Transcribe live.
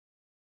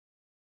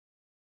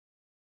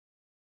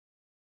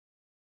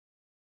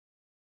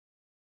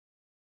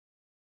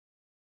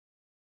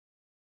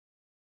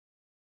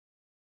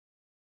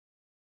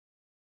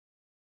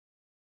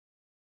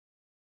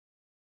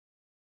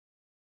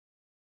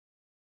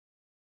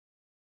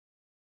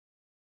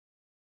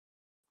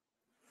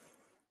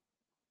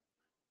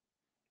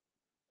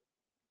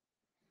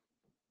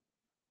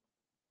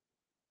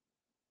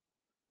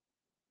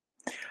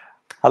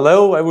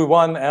Hello,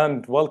 everyone,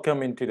 and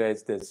welcome in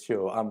today's this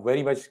show. I'm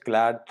very much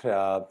glad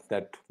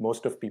that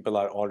most of people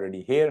are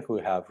already here who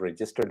have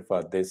registered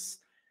for this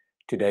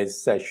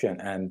today's session,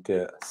 and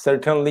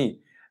certainly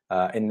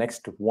in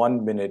next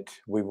 1 minute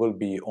we will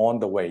be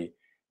on the way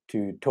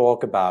to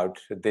talk about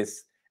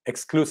this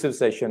exclusive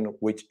session,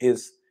 which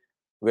is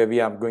where we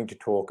are going to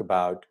talk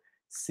about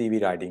CV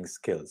writing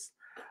skills.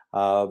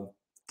 Uh,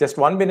 just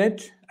 1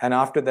 minute, and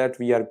after that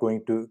we are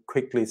going to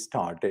quickly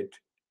start it.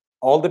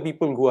 All the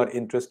people who are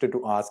interested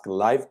to ask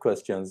live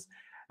questions,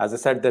 as I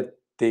said, that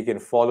they can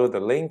follow the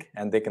link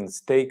and they can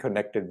stay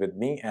connected with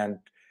me, and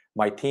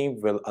my team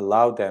will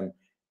allow them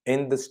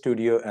in the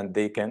studio and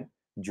they can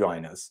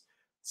join us.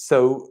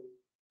 So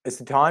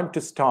it's time to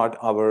start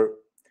our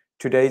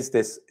today's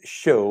this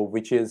show,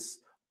 which is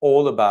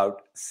all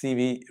about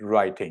CV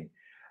writing.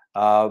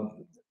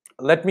 Um,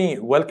 Let me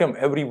welcome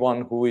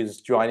everyone who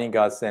is joining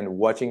us and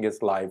watching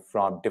us live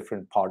from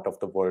different part of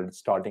the world,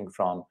 starting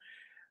from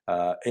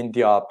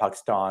India,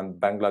 Pakistan,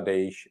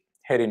 Bangladesh,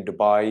 here in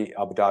Dubai,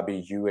 Abu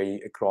Dhabi,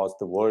 UAE, across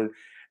the world,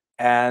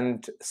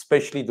 and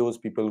especially those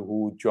people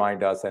who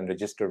joined us and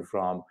registered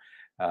from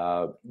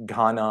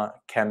Ghana,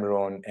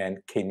 Cameroon, and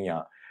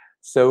Kenya.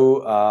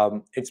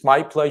 So it's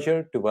my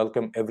pleasure to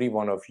welcome every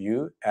one of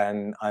you,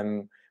 and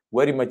I'm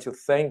very much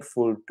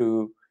thankful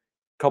to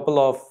a couple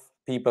of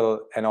people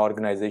and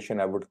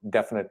organization. I would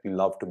definitely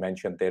love to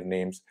mention their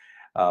names.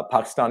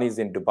 Pakistanis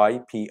in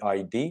Dubai,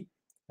 PID,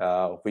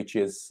 which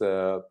is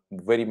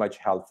very much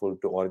helpful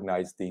to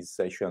organize these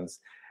sessions,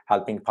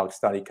 helping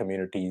Pakistani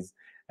communities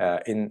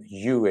in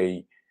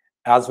UAE,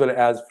 as well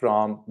as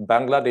from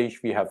Bangladesh.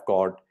 We have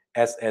got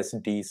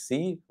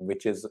SSDC,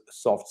 which is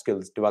Soft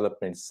Skills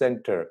Development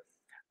Center.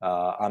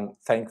 I'm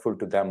thankful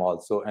to them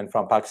also. And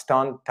from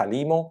Pakistan,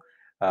 Talimo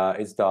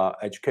is the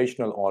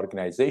educational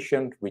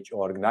organization which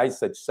organize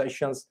such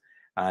sessions.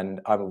 And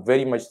I'm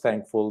very much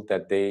thankful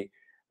that they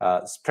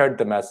spread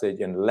the message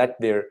and let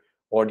their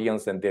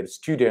audience and their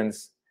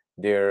students,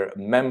 their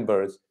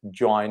members,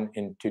 join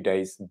in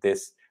today's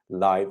this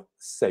live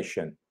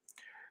session.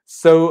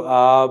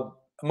 So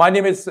my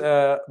name is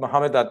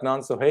Mohammed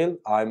Adnan Sohail.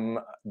 I'm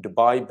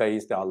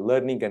Dubai-based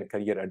learning and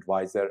career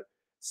advisor,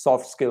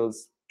 soft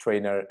skills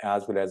trainer,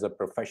 as well as a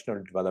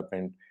professional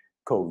development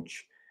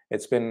coach.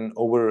 It's been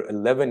over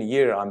 11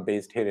 years. I'm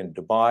based here in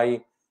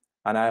Dubai,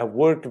 and I have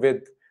worked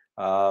with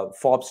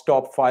Forbes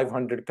top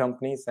 500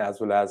 companies, as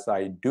well as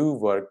I do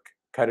work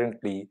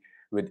currently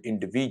with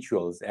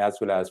individuals as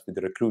well as with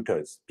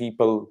recruiters,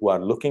 people who are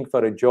looking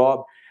for a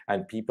job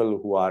and people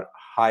who are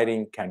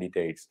hiring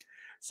candidates.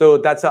 So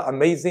that's an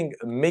amazing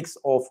mix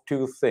of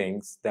two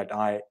things that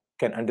I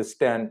can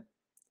understand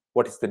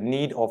what is the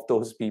need of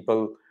those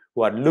people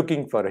who are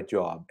looking for a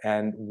job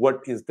and what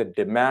is the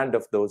demand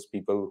of those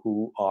people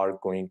who are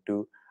going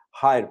to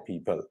hire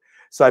people.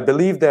 So I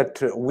believe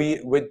that we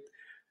with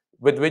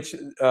which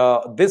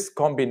this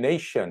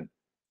combination,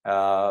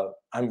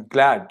 I'm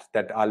glad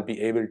that I'll be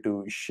able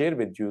to share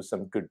with you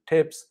some good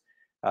tips.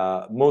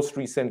 Most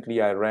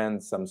recently, I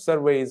ran some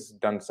surveys,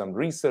 done some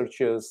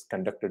researches,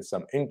 conducted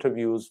some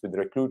interviews with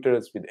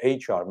recruiters, with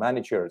HR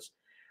managers,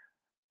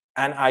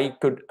 and I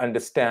could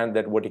understand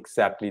that what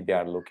exactly they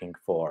are looking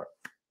for.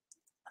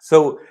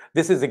 So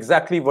this is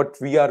exactly what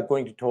we are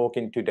going to talk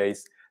in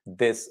today's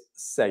this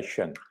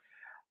session.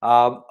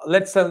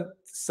 Let's set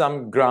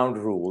some ground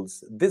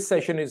rules. This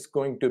session is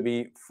going to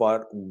be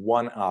for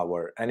 1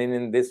 hour. And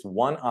in this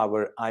 1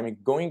 hour, I'm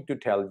going to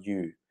tell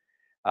you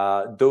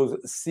those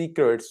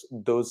secrets,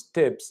 those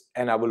tips,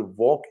 and I will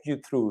walk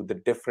you through the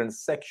different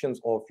sections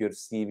of your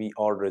CV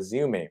or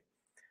resume,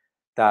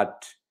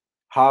 that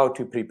how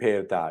to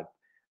prepare that.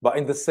 But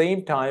in the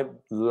same time,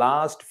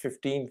 last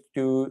 15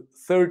 to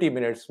 30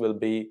 minutes will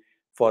be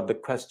for the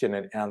question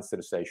and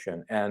answer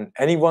session. And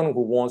anyone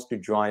who wants to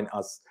join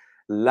us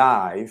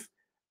live,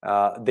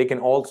 they can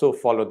also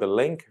follow the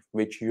link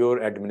which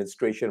your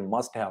administration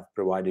must have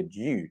provided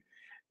you.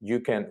 You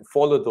can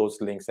follow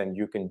those links and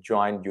you can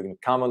join. You can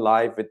come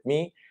live with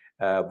me,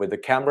 with the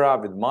camera,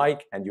 with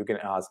mic, and you can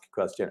ask a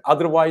question.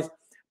 Otherwise,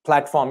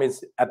 platform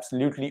is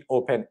absolutely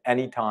open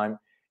anytime.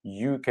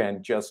 You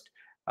can just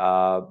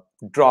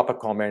drop a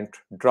comment,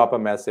 drop a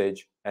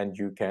message, and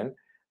you can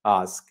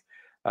ask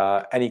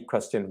any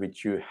question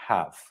which you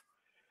have.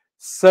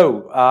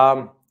 So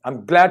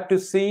I'm glad to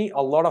see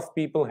a lot of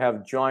people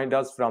have joined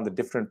us from the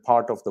different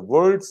part of the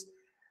world.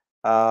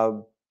 Uh,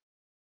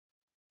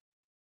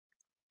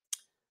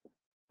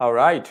 all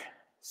right.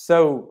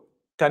 So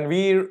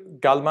Tanveer,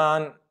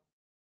 Galman,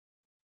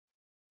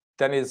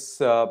 then is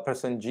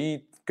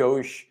Prasanjeet,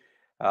 Ghosh,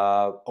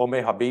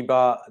 Ome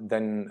Habiba,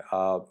 then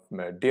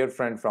dear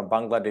friend from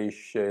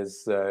Bangladesh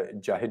is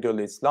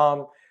Jahidul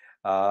Islam.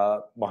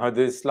 Muhammad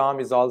Islam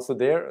is also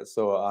there.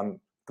 So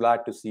I'm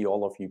glad to see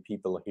all of you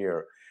people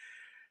here.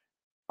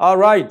 All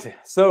right.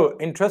 So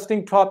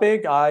interesting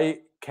topic. I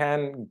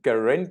can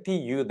guarantee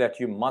you that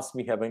you must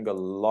be having a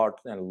lot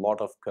and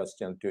lot of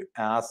questions to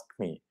ask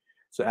me.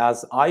 So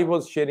as I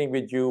was sharing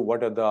with you,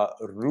 what are the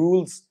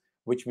rules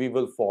which we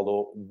will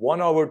follow?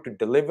 1 hour to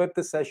deliver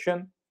the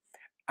session,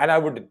 And I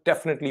would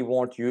definitely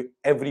want you,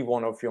 every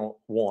one of you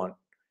want,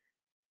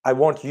 I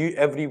want you,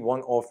 every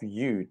one of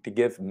you to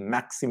give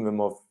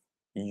maximum of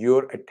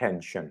your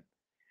attention.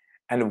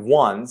 And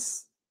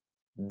once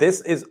this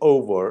is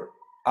over,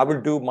 I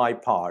will do my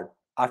part.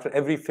 After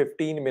every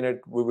 15 minutes,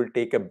 we will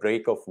take a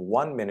break of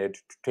 1 minute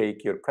to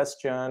take your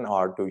question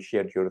or to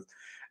share your,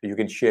 you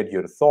can share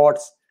your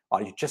thoughts,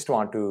 or you just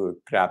want to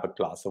grab a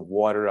glass of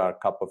water or a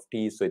cup of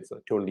tea. So it's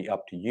totally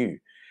up to you.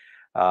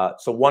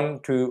 So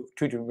 1 to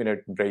 2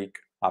 minute break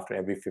after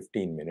every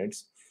 15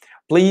 minutes.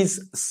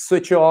 Please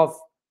switch off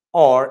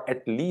or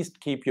at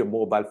least keep your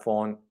mobile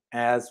phone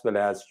as well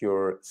as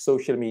your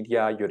social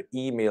media, your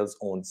emails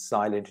on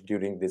silent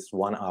during this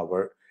 1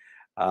 hour.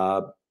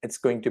 It's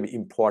going to be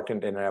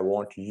important, and I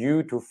want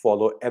you to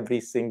follow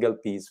every single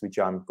piece which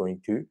I'm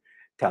going to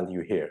tell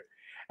you here.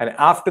 And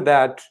after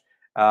that,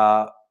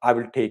 I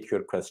will take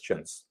your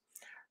questions.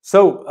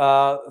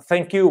 So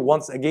thank you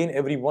once again,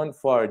 everyone,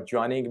 for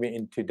joining me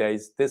in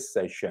this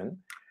session.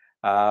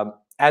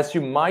 As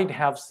you might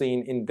have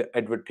seen in the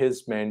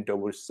advertisement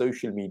over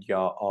social media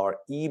or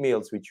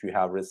emails which you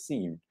have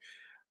received,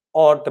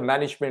 or the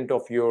management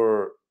of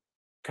your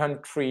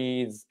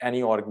countries,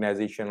 any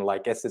organization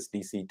like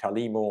SSDC,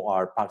 Talimo,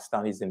 or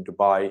Pakistanis in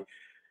Dubai,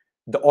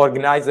 the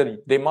organizer,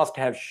 they must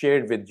have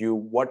shared with you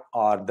what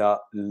are the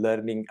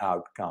learning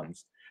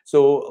outcomes.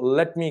 So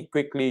let me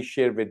quickly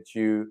share with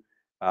you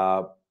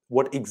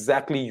what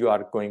exactly you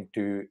are going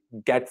to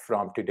get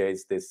from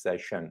this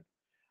session.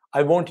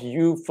 I want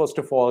you, first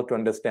of all, to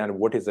understand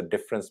what is the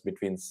difference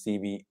between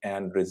CV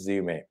and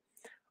resume.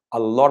 A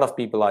lot of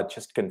people are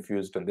just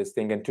confused on this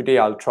thing, and today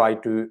I'll try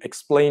to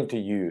explain to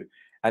you,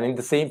 and in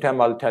the same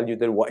time I'll tell you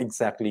that what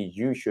exactly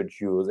you should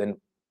use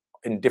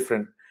in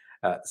different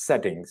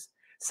settings.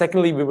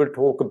 Secondly, we will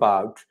talk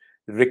about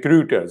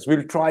recruiters.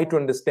 We'll try to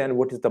understand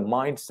what is the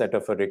mindset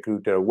of a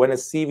recruiter when a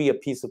CV, a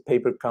piece of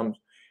paper, comes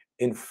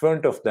in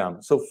front of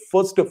them. So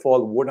first of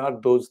all, what are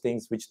those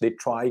things which they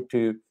try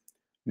to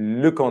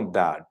look on,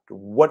 that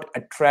what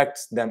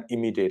attracts them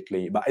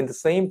immediately? But at the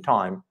same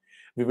time,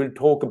 we will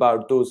talk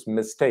about those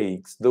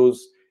mistakes,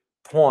 those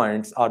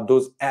points, or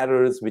those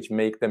errors which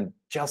make them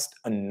just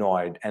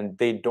annoyed and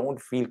they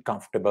don't feel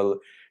comfortable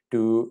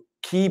to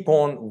keep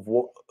on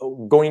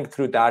going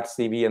through that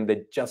CV, and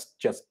they just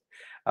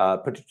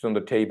put it on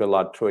the table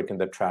or throw it in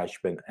the trash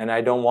bin. And I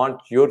don't want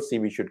your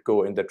CV should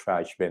go in the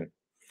trash bin.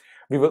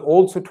 We will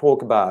also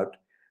talk about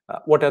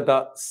what are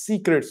the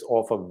secrets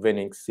of a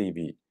winning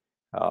CV.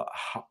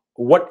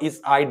 What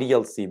is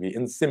ideal CV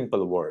in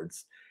simple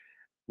words?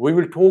 We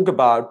will talk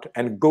about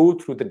and go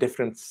through the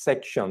different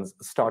sections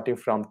starting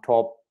from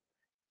top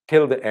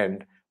till the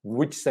end,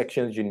 which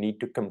sections you need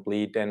to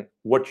complete and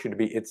what should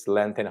be its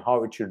length and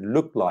how it should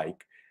look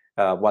like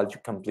while you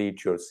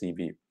complete your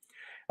CV.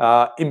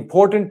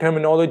 Important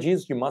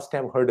terminologies, you must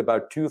have heard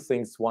about two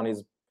things. One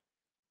is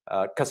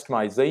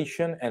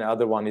customization and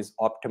other one is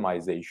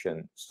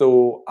optimization.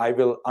 So I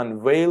will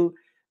unveil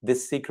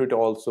this secret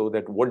also,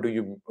 that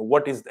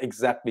what is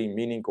exactly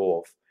meaning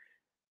of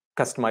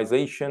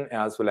customization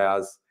as well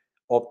as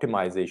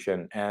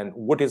optimization, and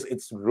what is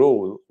its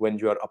role when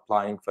you are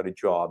applying for a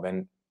job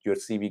and your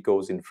CV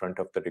goes in front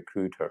of the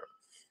recruiter.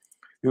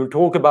 We will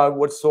talk about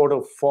what sort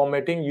of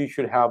formatting you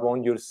should have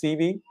on your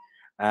CV.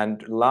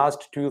 And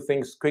last two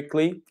things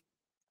quickly,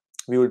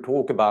 we will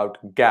talk about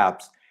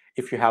gaps.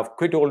 If you have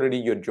quit already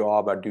your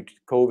job or due to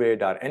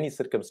COVID or any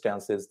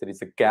circumstances, there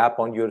is a gap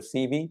on your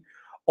CV,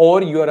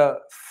 or you're a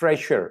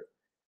fresher,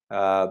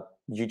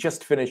 you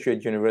just finished your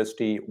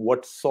university,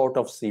 what sort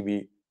of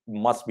CV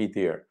must be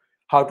there?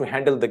 How to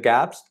handle the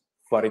gaps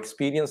for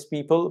experienced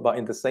people, but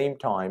in the same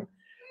time,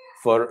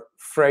 for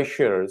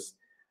freshers,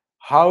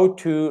 how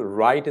to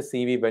write a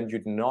CV when you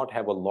do not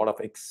have a lot of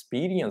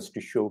experience to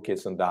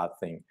showcase on that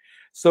thing.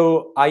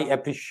 So I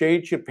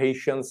appreciate your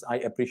patience. I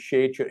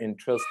appreciate your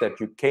interest that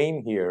you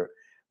came here.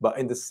 But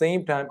in the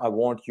same time, I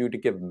want you to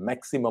give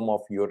maximum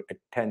of your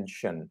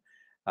attention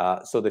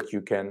so that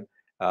you can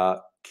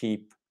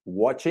keep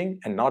watching,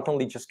 and not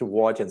only just to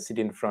watch and sit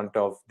in front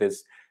of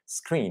this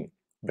screen,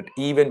 but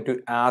even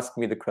to ask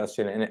me the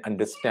question and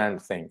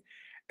understand thing.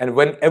 And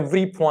when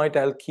every point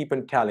I'll keep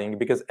on telling,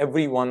 because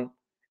everyone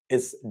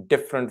is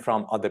different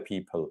from other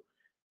people.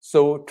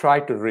 So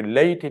try to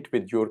relate it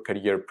with your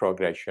career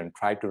progression,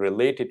 try to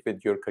relate it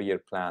with your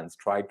career plans,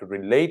 try to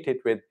relate it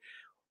with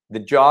the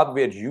job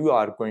where you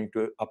are going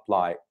to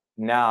apply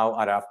now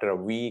or after a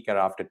week or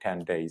after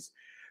 10 days.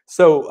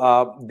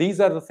 So these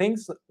are the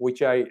things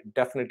which I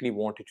definitely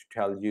wanted to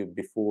tell you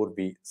before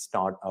we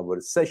start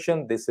our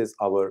session. This is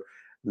our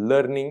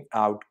learning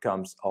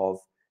outcomes of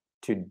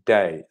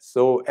today.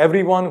 So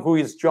everyone who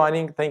is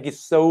joining, thank you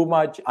so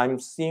much. I'm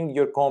seeing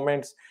your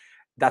comments.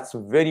 That's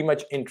very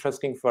much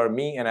interesting for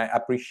me, and I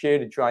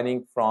appreciate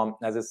joining from,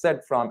 as I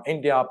said, from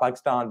India,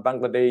 Pakistan,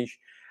 Bangladesh,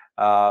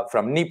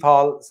 from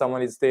Nepal,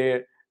 someone is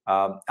there,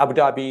 Abu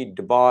Dhabi,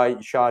 Dubai,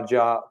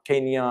 Sharjah,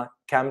 Kenya,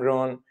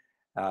 Cameroon,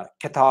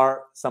 Qatar,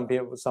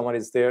 someone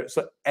is there.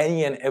 So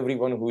any and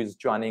everyone who is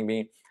joining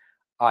me,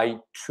 I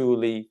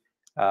truly,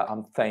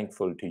 I'm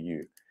thankful to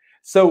you.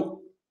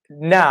 So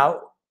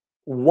now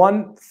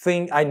one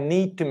thing I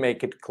need to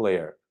make it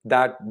clear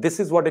that this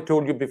is what I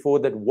told you before,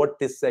 that what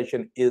this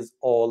session is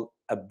all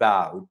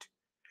about.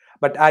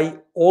 But I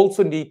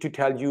also need to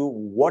tell you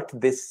what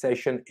this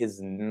session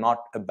is not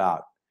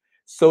about,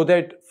 so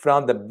that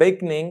from the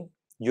beginning,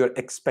 your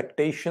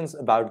expectations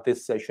about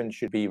this session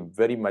should be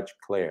very much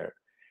clear.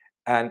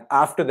 And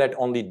after that,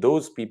 only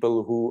those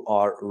people who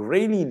are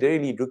really,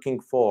 really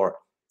looking for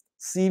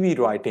CV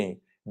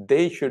writing,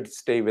 they should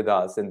stay with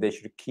us and they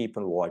should keep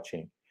on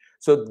watching.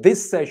 So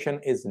this session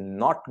is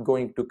not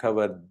going to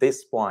cover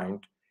this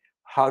point,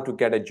 how to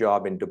get a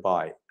job in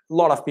Dubai. A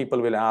lot of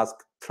people will ask,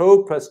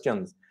 throw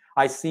questions.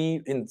 I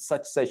see in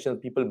such sessions,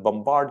 people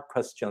bombard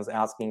questions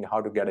asking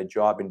how to get a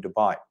job in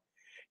Dubai.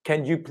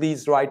 Can you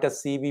please write a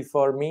CV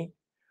for me?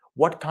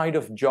 What kind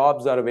of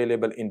jobs are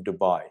available in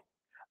Dubai?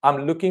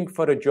 I'm looking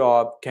for a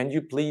job. Can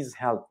you please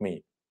help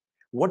me?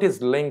 What is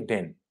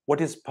LinkedIn?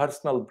 What is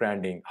personal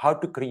branding? How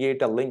to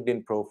create a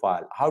LinkedIn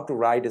profile? How to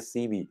write a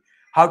CV?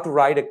 How to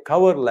write a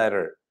cover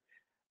letter?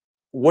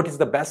 What is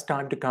the best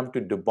time to come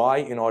to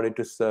Dubai in order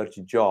to search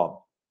a job?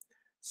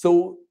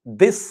 So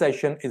this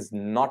session is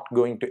not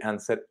going to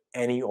answer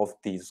any of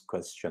these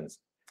questions.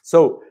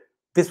 So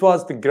this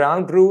was the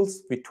ground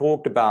rules. We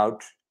talked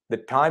about the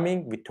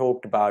timing. We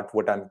talked about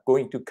what I'm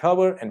going to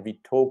cover, and we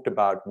talked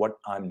about what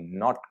I'm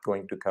not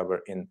going to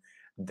cover in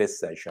this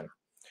session.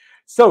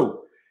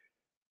 So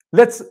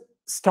let's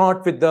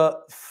start with the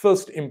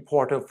first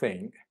important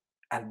thing,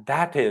 and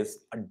that is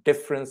a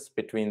difference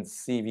between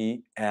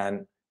CV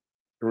and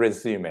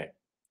resume.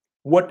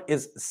 What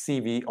is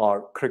CV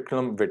or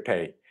curriculum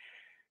vitae?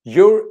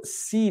 Your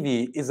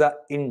CV is an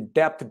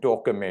in-depth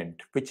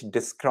document which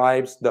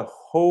describes the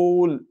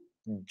whole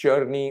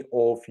journey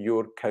of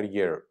your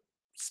career,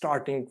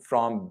 starting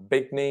from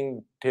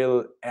beginning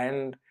till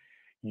end.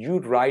 You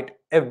write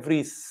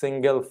every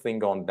single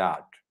thing on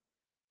that.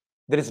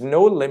 There is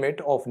no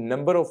limit of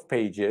number of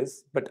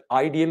pages, but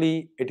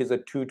ideally it is a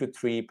 2 to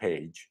 3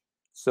 page.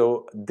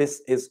 So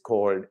this is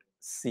called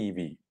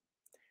CV.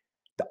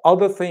 The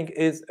other thing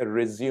is a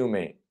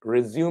resume.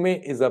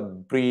 Resume is a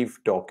brief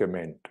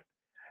document.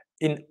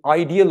 In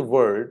ideal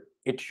world,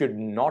 it should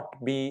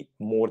not be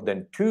more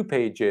than 2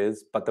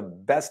 pages, but the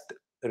best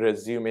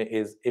resume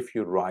is if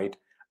you write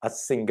a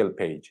single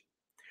page.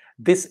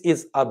 This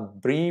is a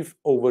brief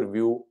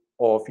overview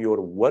of your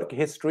work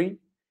history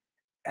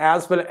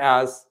as well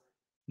as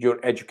your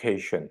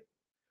education.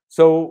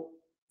 So,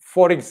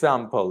 for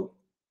example,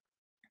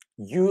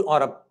 you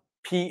are a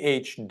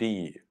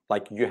PhD,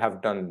 like you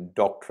have done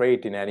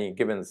doctorate in any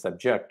given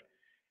subject.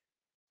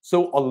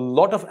 So a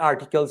lot of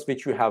articles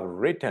which you have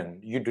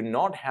written, you do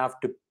not have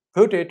to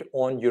put it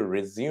on your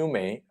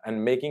resume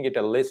and making it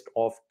a list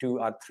of 2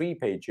 or 3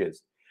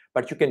 pages,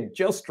 but you can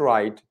just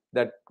write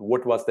that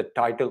what was the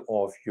title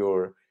of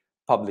your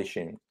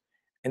publishing.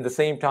 In the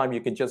same time,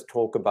 you can just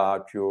talk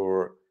about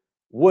your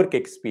work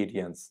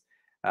experience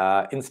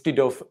instead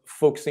of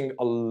focusing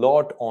a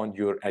lot on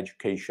your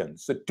education.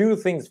 So two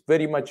things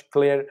very much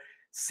clear.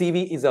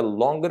 CV is a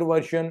longer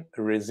version,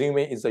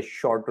 resume is a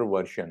shorter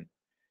version.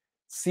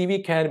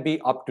 CV can be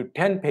up to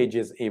 10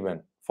 pages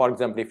even. For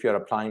example, if you're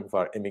applying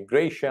for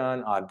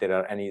immigration or there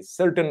are any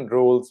certain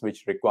roles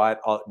which require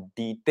a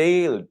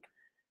detailed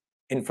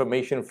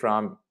information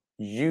from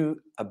you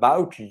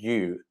about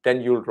you, then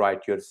you'll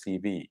write your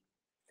CV.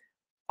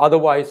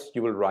 Otherwise,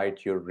 you will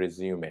write your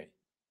resume.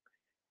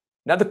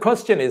 Now, the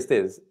question is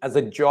this, as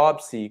a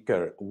job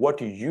seeker, what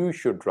you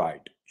should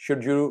write?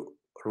 Should you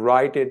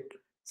write it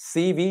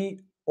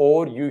CV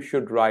or you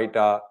should write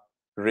a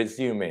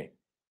resume?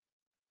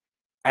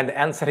 And the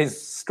answer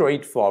is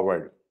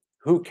straightforward.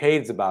 Who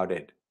cares about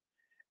it?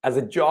 As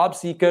a job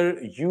seeker,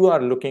 you are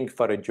looking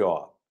for a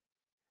job.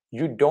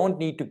 You don't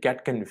need to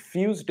get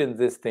confused in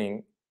this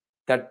thing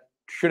that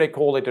should I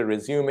call it a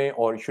resume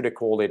or should I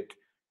call it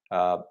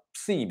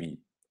CV?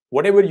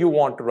 Whatever you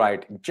want to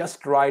write,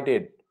 just write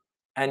it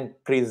and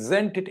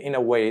present it in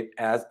a way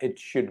as it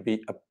should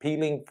be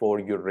appealing for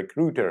your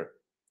recruiter.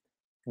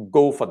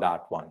 Go for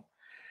that one.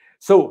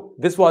 So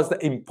this was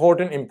the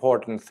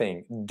important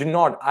thing. Do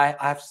not,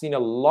 I've seen a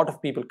lot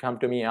of people come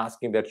to me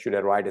asking that should I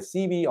write a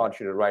CV or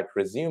should I write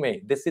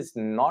resume? This is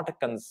not a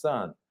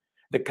concern.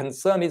 The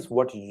concern is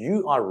what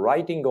you are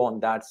writing on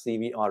that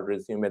CV or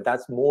resume.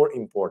 That's more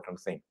important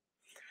thing.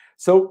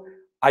 So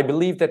I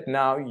believe that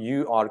now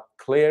you are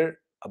clear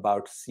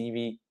about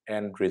CV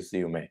and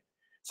resume.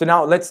 So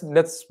now let's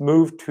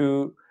move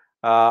to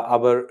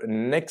our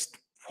next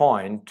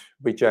point,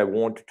 which I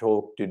want to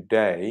talk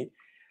today.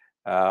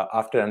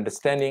 After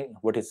understanding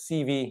what is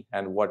CV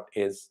and what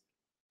is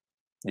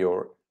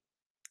your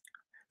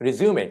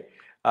resume.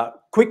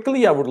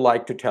 Quickly, I would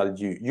like to tell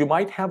you, you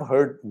might have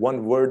heard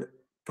one word,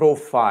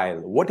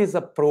 profile. What is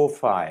a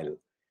profile?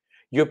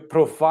 Your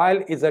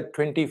profile is a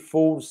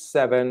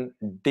 24/7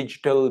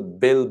 digital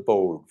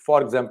billboard.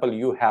 For example,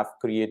 you have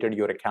created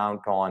your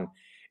account on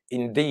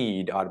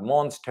Indeed or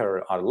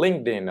Monster or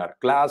LinkedIn or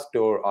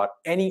Glassdoor or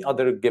any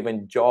other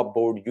given job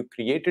board. You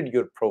created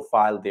your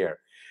profile there.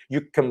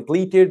 You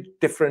completed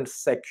different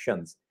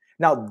sections.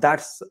 Now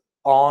that's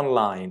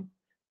online.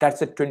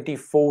 That's a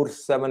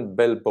 24/7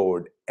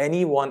 billboard.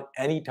 Anyone,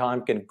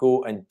 anytime can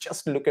go and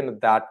just look into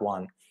that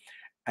one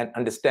and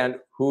understand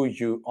who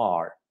you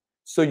are.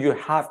 So you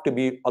have to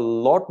be a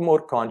lot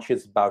more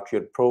conscious about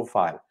your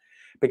profile,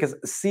 because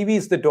CV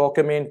is the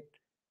document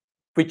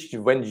which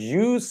when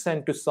you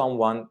send to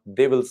someone,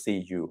 they will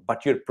see you.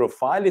 But your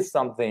profile is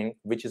something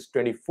which is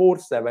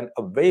 24/7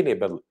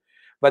 available,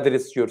 whether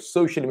it's your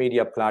social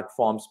media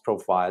platforms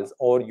profiles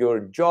or your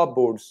job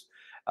boards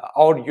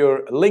or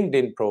your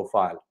LinkedIn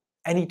profile.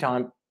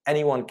 Anytime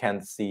anyone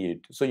can see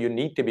it. So you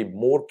need to be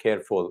more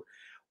careful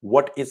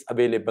what is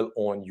available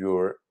on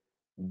your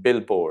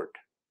billboard,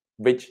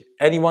 which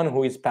anyone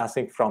who is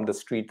passing from the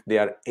street, they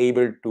are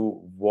able to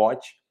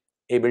watch,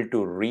 able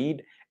to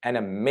read,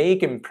 and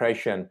make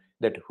impression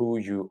that who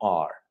you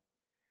are.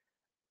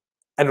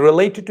 And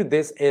related to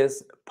this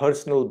is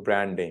personal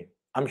branding.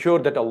 I'm sure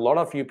that a lot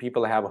of you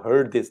people have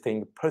heard this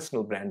thing,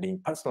 personal branding,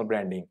 personal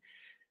branding.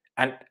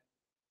 And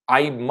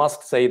I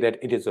must say that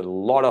there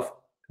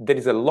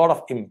is a lot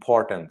of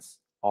importance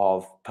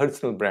of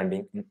personal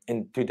branding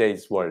in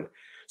today's world.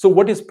 So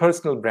what is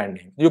personal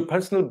branding? Your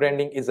personal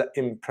branding is an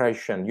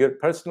impression. Your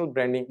personal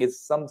branding is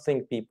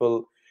something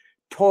people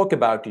talk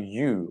about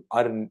you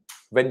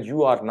when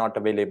you are not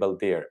available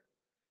there.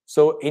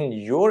 So in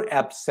your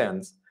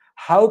absence,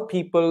 how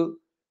people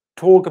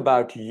talk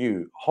about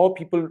you, how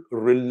people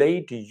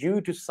relate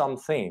you to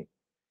something,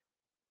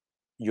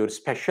 your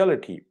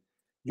specialty,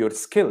 your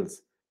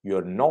skills,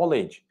 your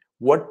knowledge,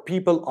 what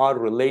people are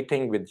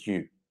relating with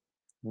you,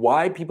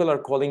 why people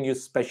are calling you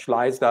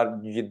specialized, or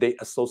they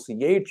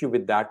associate you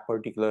with that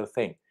particular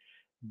thing.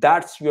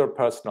 That's your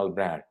personal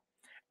brand.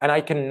 And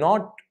I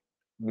cannot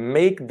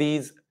make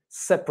these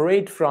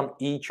separate from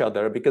each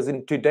other, because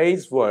in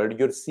today's world,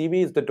 your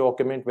CV is the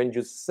document when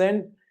you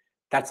send,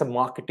 that's a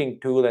marketing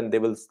tool, and they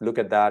will look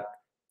at that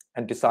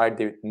and decide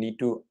they need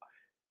to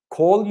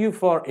call you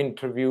for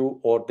interview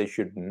or they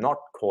should not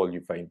call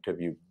you for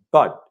interview.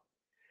 But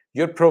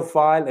your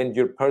profile and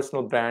your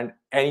personal brand,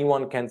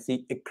 anyone can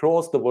see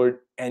across the world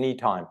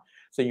anytime.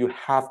 So you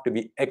have to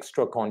be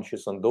extra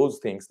conscious on those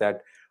things,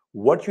 that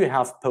what you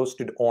have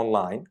posted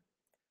online,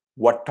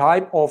 what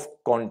type of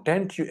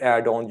content you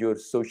add on your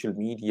social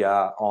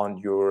media, on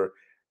your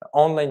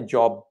online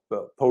job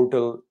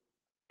portal,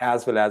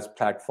 as well as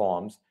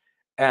platforms,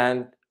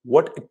 and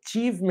what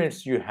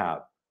achievements you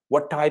have,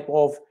 what type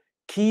of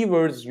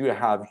keywords you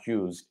have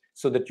used,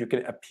 so that you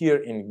can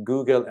appear in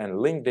Google and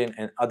LinkedIn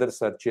and other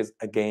searches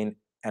again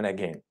and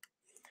again.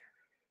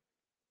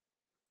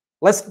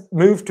 Let's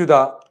move to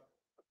the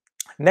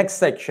next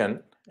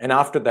section, and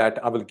after that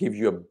I will give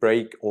you a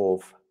break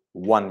of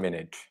 1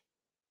 minute.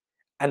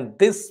 And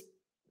this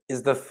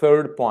is the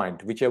third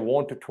point which I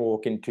want to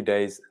talk in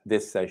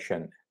this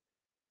session.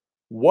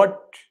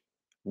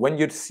 When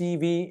your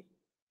CV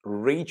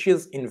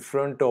reaches in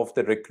front of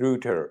the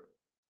recruiter,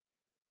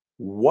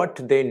 what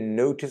they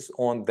notice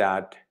on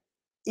that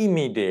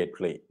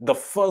immediately, the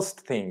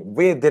first thing,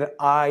 where their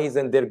eyes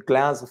and their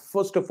glance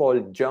first of all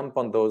jump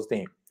on those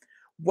things,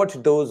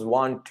 what those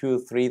 1, 2,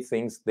 3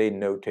 things they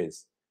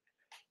notice.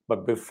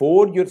 But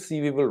before your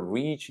CV will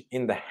reach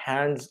in the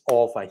hands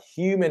of a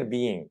human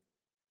being,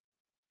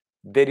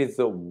 there is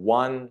a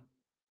one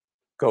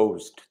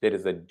ghost, there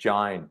is a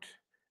giant,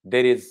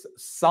 there is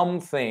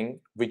something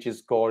which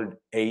is called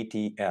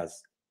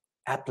ATS,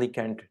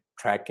 applicant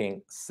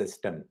tracking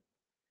system,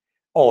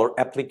 or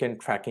applicant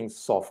tracking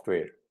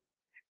software.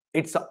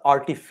 It's an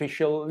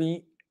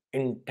artificially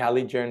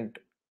intelligent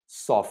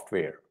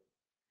software.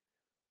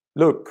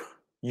 Look,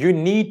 you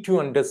need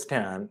to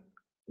understand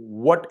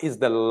what is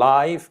the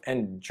life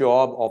and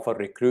job of a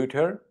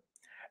recruiter,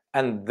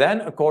 and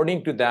then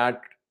according to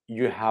that,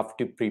 you have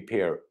to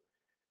prepare.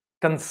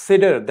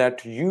 Consider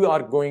that you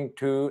are going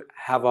to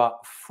have a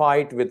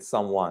fight with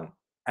someone,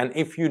 and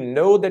if you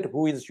know that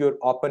who is your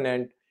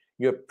opponent,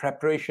 your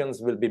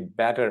preparations will be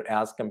better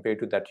as compared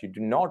to that you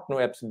do not know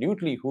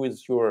absolutely who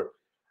is your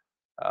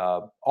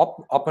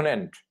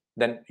opponent,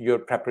 then your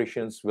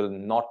preparations will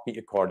not be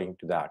according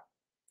to that.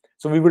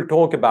 So we will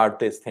talk about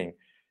this thing.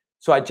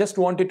 So I just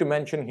wanted to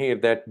mention here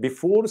that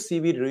before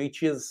CV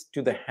reaches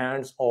to the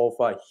hands of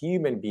a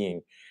human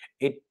being,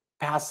 it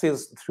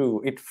passes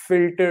through, it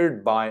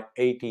filtered by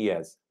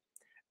ATS.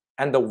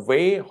 And the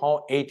way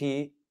how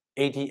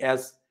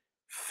ATS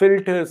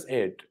filters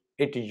it,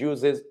 it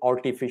uses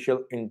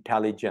artificial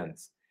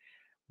intelligence,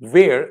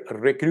 where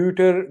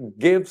recruiter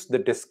gives the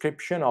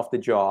description of the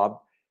job,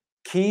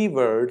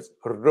 keywords,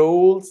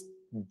 roles,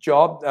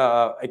 job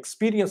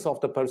experience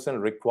of the person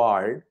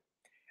required,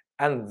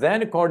 and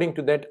then according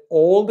to that,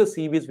 all the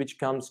CVs which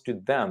comes to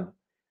them,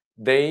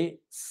 they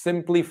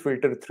simply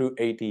filter through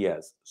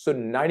ATS. So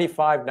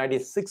 95,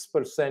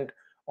 96%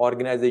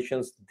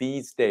 organizations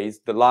these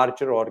days, the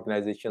larger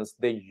organizations,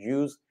 they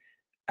use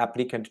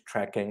applicant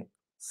tracking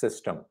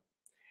system.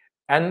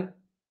 And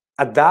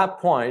at that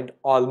point,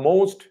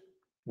 almost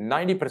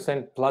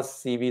 90%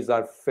 plus CVs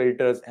are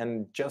filters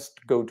and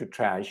just go to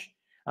trash,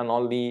 and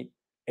only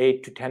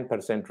 8 to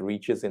 10%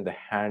 reaches in the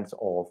hands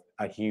of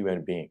a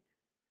human being.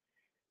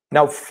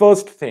 Now,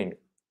 first thing,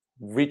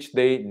 which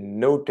they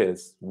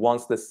notice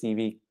once the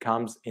CV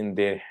comes in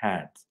their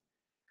hands.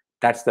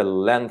 That's the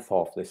length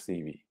of the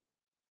CV.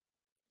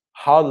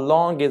 How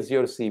long is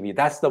your CV?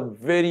 That's the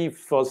very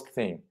first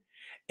thing.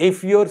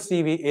 If your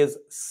CV is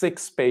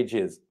 6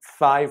 pages,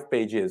 5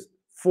 pages,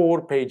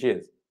 4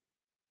 pages,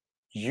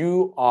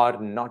 you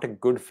are not a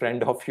good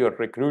friend of your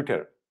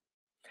recruiter.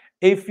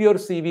 If your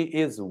CV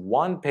is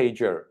 1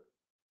 pager,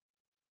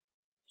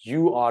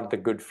 you are the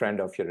good friend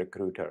of your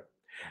recruiter.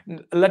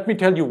 Let me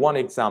tell you one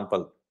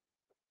example.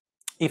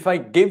 If I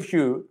give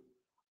you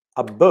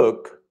a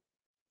book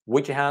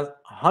which has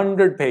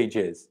 100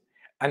 pages,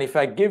 and if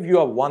I give you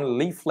a one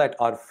leaflet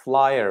or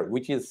flyer,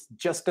 which is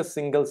just a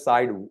single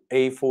side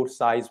A4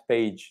 size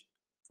page,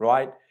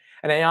 right?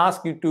 And I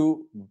ask you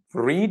to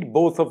read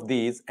both of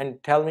these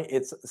and tell me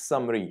its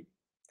summary.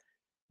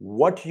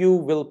 What you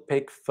will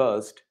pick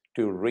first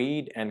to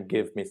read and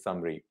give me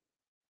summary?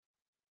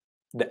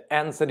 The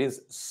answer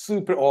is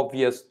super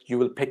obvious. You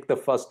will pick the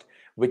first,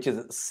 which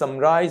is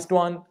summarized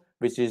one,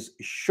 which is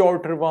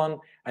shorter one,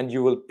 and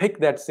you will pick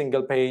that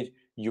single page,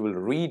 you will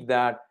read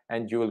that,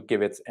 and you will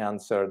give its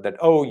answer that,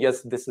 oh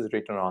yes, this is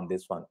written on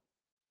this one.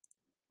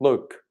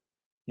 Look,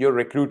 your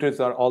recruiters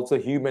are also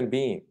human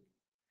beings.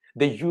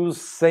 They use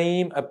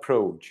same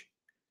approach.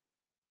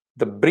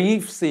 The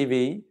brief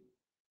CV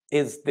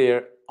is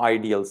their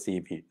ideal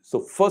CV.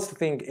 So first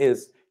thing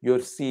is your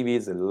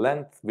CV's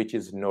length, which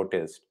is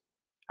noticed.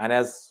 And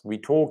as we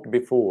talked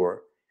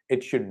before,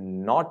 it should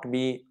not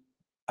be,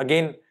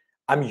 again,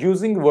 I'm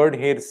using word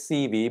here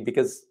CV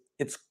because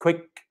it's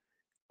quick.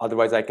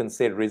 Otherwise, I can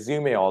say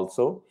resume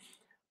also.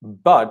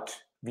 But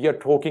we are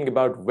talking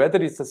about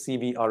whether it's a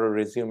CV or a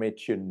resume, it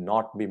should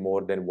not be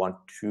more than 1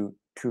 to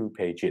 2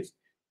 pages.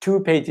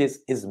 2 pages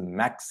is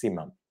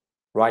maximum,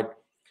 right?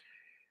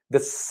 The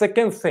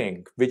second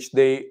thing which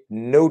they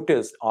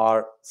notice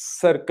or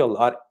circle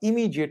or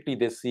immediately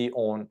they see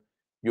on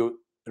your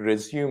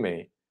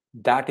resume,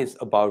 that is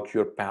about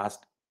your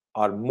past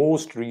or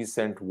most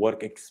recent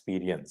work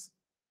experience.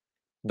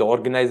 The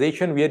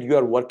organization where you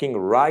are working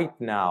right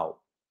now,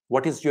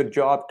 what is your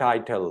job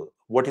title?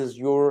 What is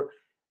your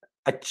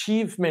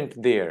achievement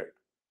there?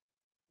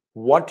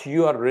 What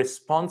you are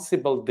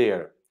responsible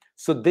there?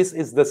 So this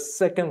is the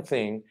second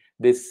thing.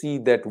 They see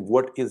that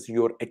what is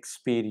your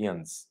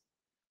experience,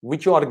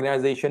 which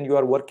organization you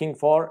are working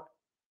for.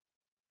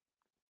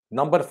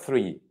 Number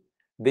 3,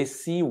 they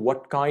see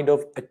what kind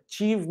of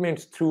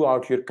achievements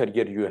throughout your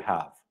career you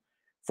have.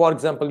 For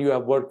example, you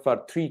have worked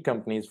for 3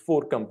 companies,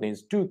 4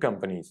 companies, 2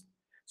 companies.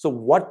 So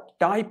what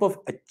type of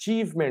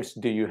achievements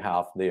do you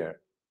have there?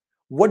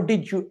 What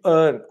did you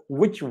earn?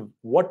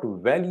 What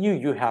value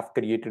you have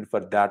created for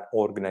that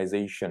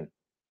organization?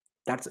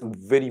 That's a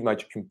very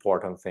much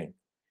important thing.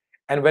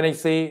 And when I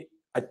say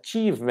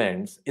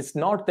achievements, it's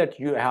not that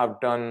you have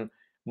done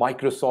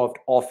Microsoft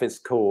Office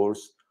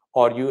course,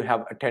 or you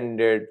have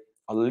attended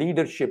a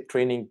leadership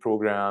training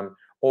program,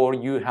 or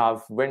you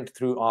have went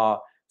through a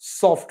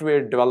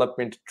software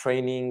development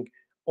training,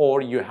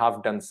 or you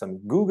have done some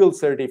Google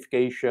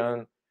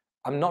certification.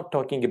 I'm not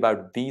talking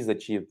about these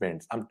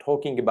achievements. I'm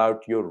talking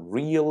about your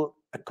real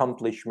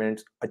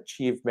accomplishments,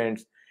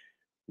 achievements,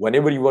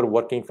 whenever you are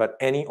working for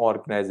any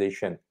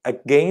organization.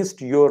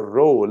 Against your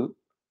role,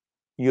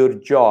 your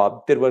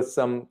job, there were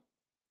some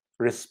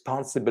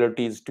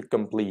responsibilities to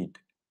complete.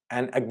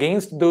 And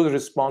against those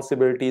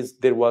responsibilities,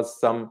 there was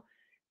some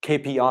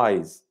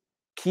KPIs,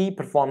 key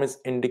performance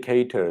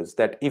indicators,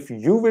 that if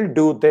you will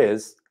do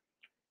this,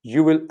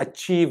 you will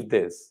achieve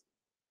this.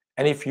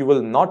 And if you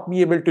will not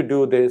be able to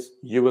do this,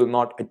 you will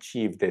not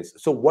achieve this.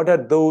 So what are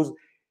those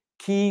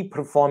key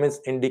performance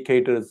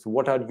indicators?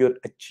 What are your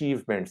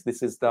achievements?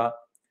 This is the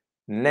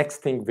next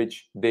thing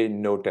which they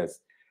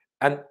notice.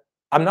 And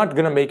I'm not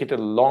going to make it a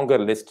longer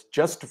list,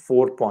 just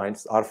 4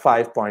 points or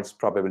 5 points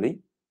probably.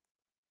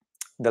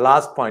 The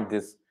last point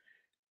is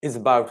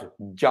about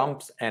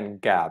jumps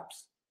and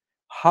gaps.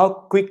 How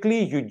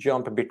quickly you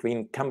jump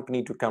between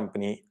company to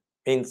company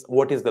means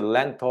what is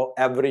the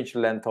average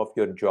length of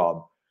your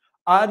job.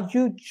 Are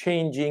you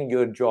changing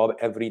your job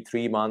every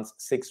 3 months,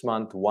 6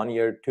 months, 1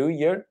 year, 2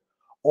 year,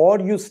 or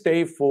you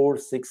stay for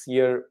 6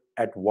 years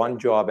at one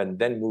job and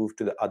then move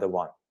to the other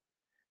one?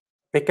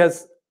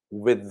 Because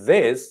with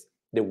this,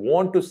 they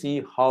want to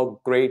see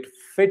how great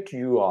fit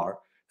you are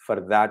for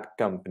that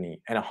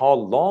company and how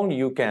long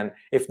you can,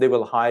 if they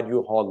will hire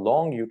you, how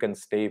long you can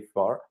stay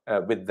for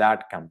with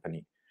that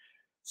company.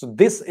 So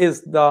this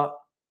is the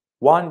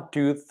 1,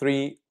 2,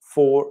 3,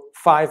 4,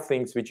 5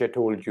 things which I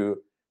told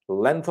you: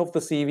 length of the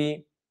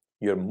CV,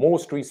 your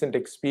most recent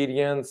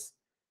experience,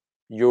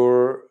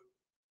 your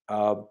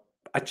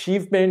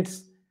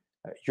achievements,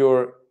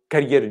 your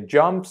career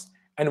jumps,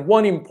 and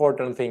one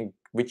important thing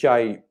which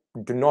I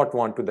do not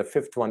want to, the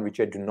 5th one, which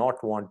I do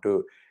not want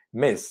to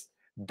miss,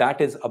 that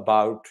is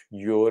about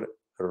your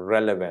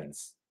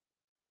relevance.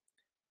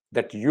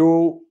 That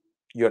your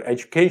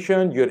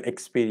education, your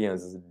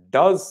experience,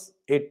 does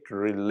it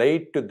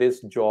relate to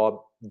this job,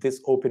 this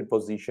open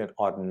position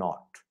or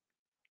not?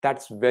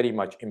 That's very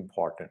much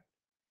important.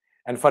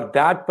 And for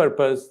that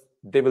purpose,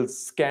 they will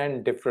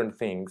scan different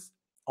things.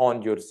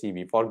 on your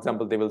CV. For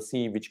example, they will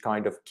see which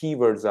kind of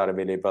keywords are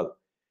available.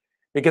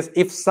 Because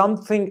if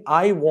something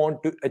I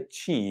want to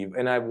achieve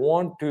and I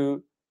want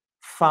to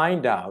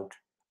find out,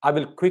 I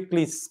will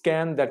quickly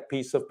scan that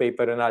piece of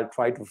paper and I'll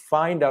try to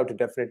find out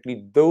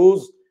definitely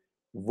those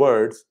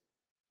words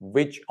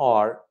which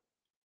are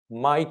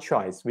my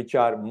choice, which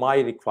are my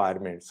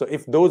requirements. So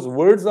if those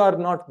words are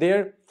not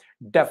there,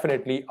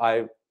 definitely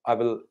I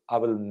will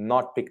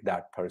not pick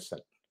that person.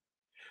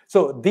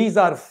 So these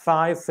are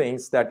 5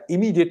 things that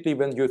immediately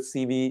when your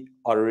CV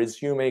or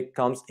resume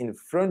comes in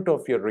front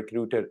of your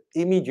recruiter,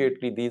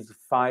 immediately these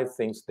 5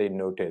 things they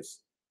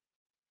notice.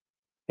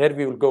 Here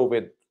we will go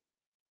with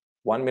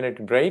 1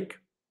 minute break.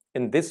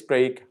 In this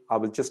break, I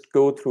will just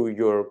go through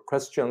your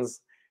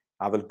questions.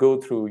 I will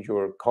go through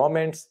your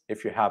comments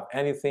if you have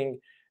anything,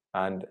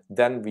 and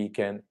then we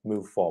can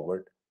move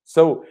forward.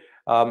 So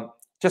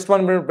just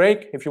 1 minute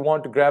break. If you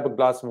want to grab a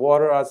glass of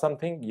water or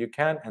something, you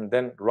can. And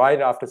then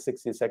right after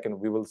 60 seconds,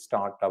 we will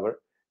start our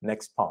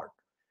next part.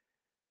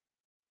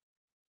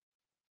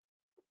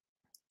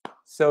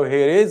 So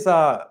here is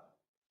a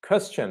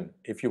question.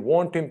 If you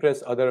want to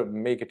impress others,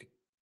 make it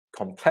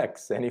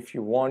complex. And if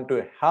you want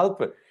to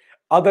help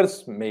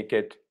others, make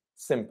it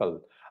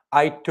simple.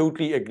 I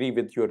totally agree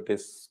with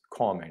this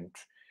comment.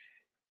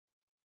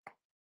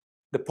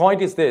 The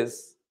point is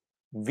this: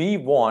 we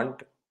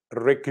want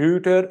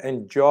recruiter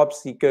and job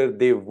seeker,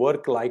 they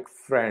work like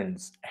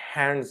friends,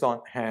 hands on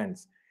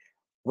hands.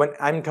 When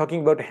I'm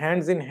talking about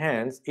hands in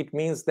hands, it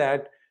means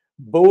that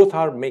both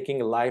are making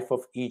life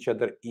of each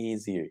other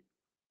easier.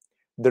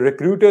 The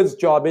recruiter's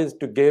job is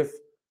to give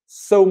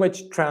so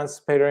much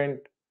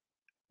transparent,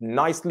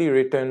 nicely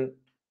written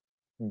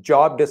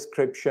job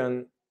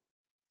description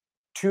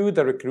to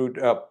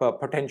the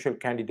potential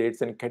candidates,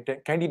 and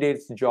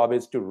candidates' job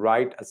is to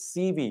write a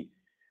CV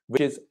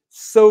which is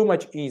so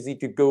much easy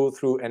to go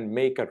through and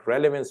make a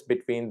relevance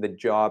between the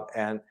job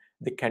and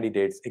the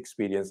candidate's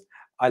experience.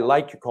 I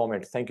like your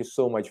comment. Thank you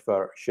so much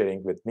for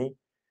sharing with me.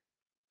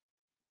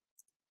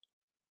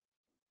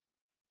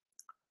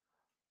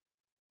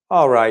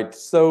 All right,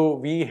 so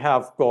we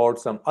have got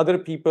some other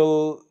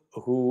people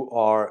who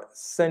are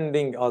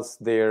sending us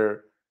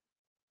their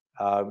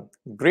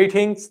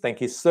greetings.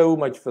 Thank you so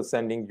much for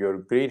sending your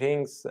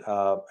greetings.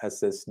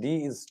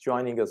 SSD is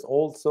joining us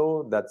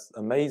also. That's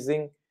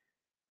amazing.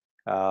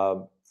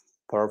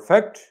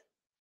 Perfect.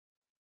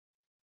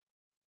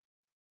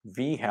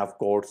 We have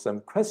got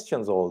some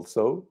questions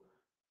also.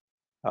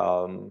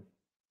 And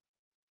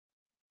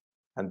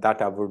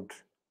that I would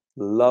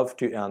love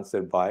to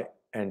answer by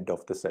end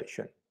of the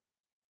session.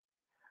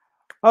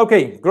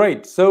 Okay,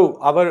 great. So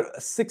our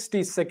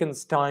 60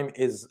 seconds time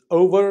is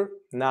over.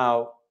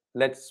 Now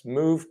let's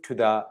move to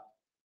the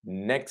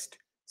next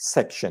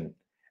section.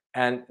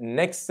 And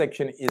next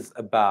section is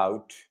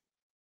about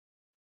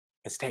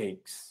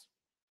mistakes.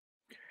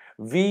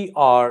 We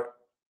are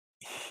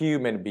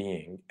human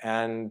being,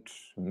 and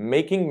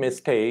making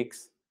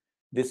mistakes,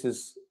 this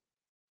is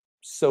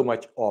so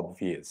much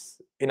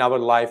obvious. In our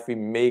life, we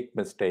make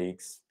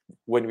mistakes.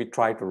 When we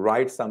try to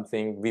write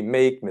something, we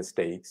make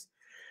mistakes,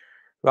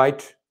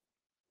 right?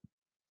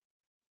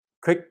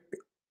 Quick,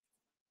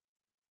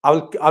 I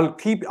will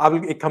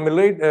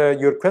accumulate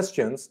your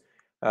questions.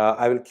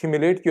 I will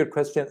accumulate your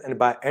questions, and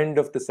by end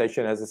of the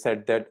session, as I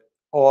said, that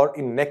or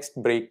in next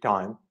break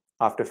time,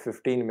 after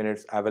 15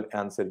 minutes, I will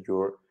answer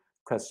your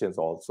questions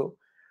also.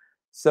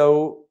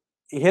 So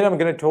here I'm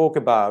going to talk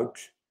about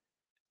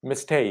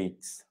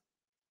mistakes,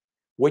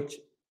 which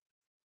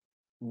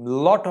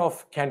lot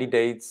of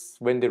candidates,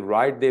 when they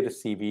write their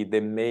CV, they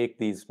make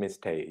these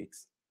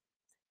mistakes.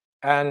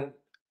 And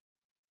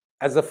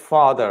as a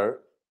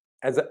father,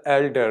 as an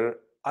elder,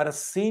 or a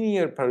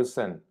senior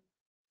person,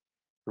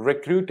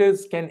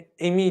 recruiters can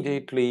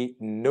immediately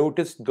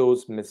notice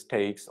those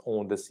mistakes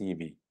on the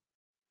CV.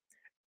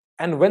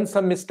 And when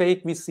some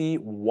mistake we see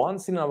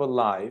once in our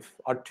life,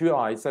 or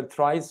twice or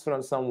thrice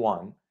from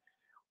someone,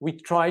 we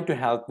try to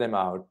help them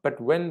out.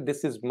 But when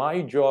this is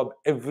my job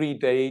every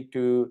day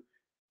to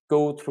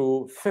go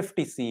through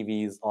 50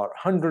 CVs or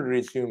 100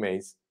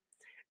 resumes,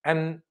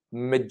 and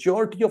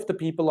majority of the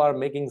people are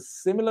making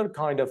similar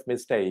kind of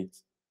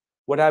mistakes,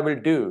 what I will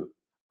do,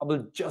 I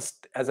will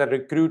just, as a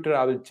recruiter,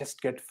 I will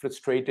just get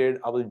frustrated.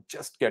 I will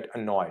just get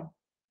annoyed.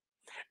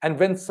 And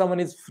when someone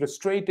is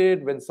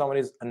frustrated, when someone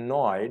is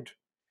annoyed,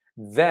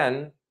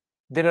 then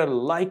there are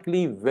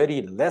likely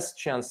very less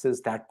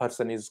chances that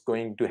person is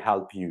going to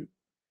help you.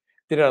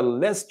 There are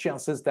less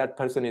chances that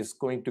person is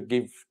going to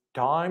give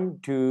time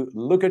to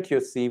look at your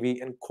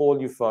CV and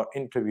call you for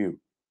interview,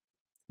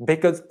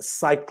 because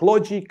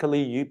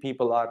psychologically you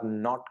people are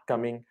not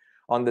coming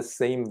on the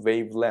same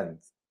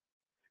wavelength.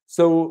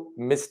 So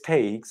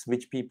mistakes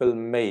which people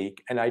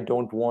make, and I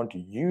don't want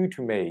you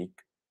to make,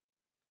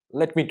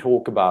 let me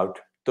talk about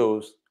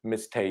those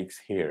mistakes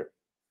here.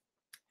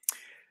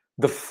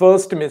 The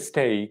first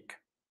mistake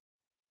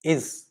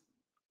is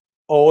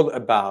all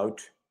about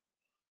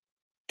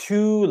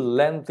too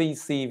lengthy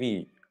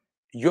CV.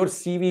 Your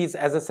CV is,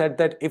 as I said,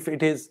 that if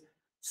it is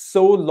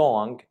so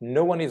long,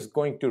 no one is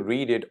going to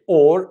read it,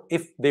 or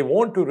if they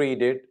want to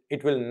read it,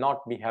 it will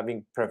not be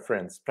having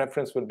preference.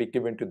 Preference will be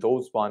given to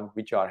those ones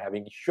which are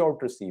having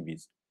shorter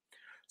CVs.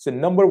 So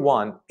number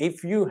one,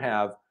 if you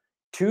have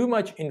too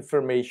much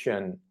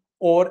information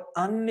or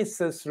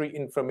unnecessary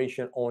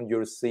information on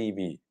your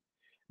CV,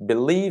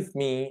 believe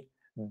me,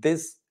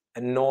 this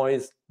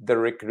annoys the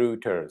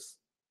recruiters.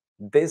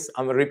 This,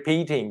 I'm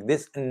repeating,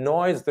 this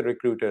annoys the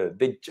recruiter.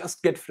 They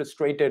just get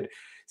frustrated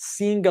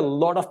seeing a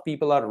lot of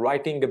people are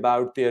writing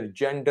about their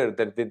gender,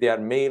 that they are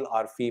male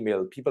or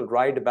female. People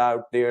write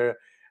about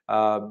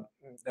uh,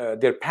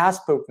 their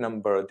passport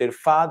number, their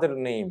father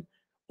name,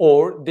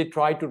 or they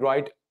try to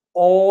write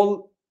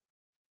all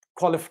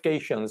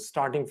qualifications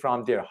starting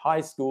from their high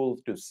school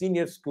to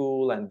senior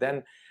school, and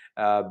then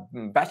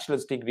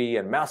bachelor's degree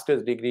and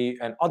master's degree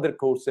and other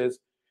courses.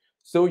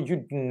 So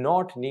you do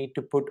not need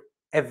to put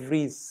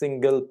every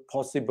single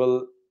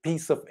possible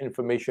piece of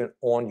information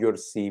on your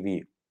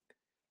CV.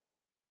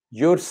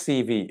 Your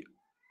CV,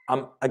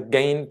 I'm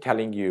again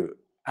telling you,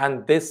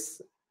 and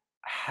this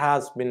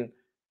has been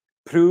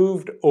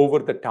proved over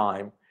the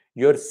time,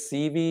 your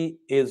CV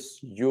is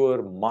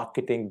your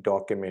marketing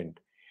document.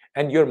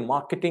 And your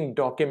marketing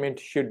document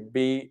should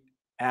be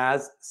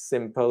as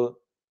simple,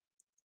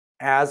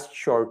 as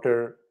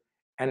shorter,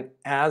 and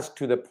as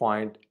to the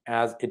point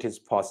as it is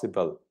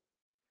possible.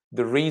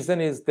 The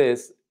reason is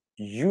this: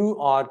 you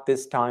are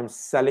this time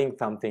selling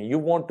something. You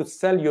want to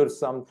sell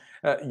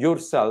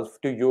yourself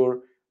to your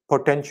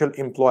potential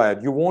employer.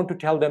 You want to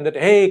tell them that,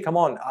 hey, come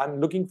on,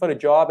 I'm looking for a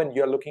job and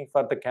you're looking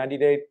for the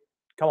candidate.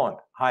 Come on,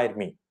 hire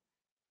me.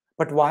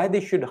 But why they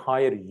should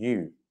hire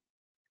you?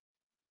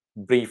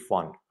 Brief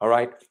one. All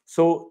right.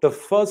 So the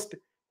first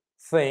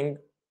thing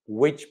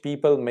which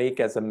people make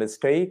as a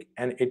mistake,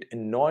 and it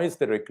annoys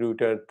the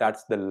recruiter,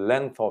 that's the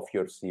length of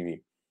your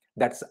CV.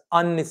 That's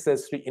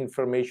unnecessary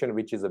information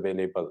which is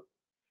available.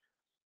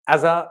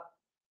 As a,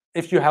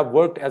 if you have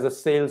worked as a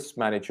sales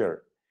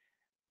manager,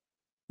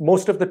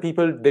 most of the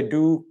people, they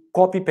do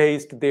copy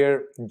paste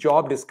their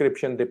job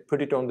description, they put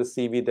it on the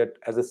CV that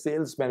as a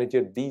sales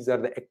manager, these are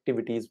the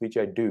activities which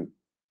I do.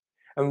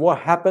 And what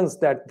happens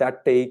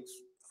that takes,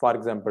 for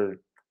example,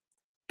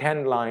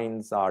 10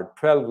 lines or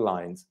 12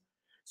 lines.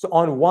 So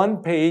on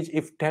one page,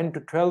 if 10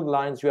 to 12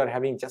 lines you are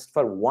having just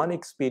for one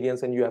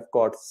experience, and you have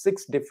got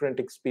 6 different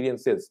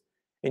experiences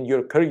in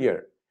your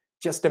career,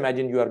 just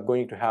imagine you are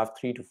going to have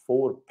 3 to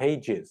 4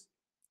 pages.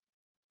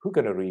 Who's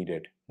going to read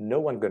it? No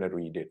one going to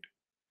read it.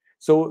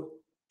 So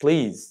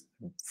please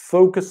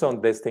focus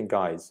on this thing,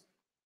 guys.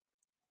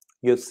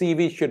 Your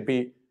CV should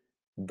be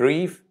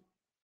brief,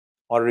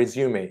 or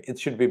resume. It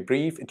should be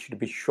brief, it should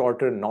be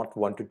shorter, not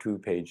 1 to 2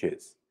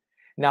 pages.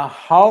 Now,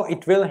 how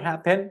it will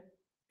happen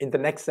in the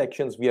next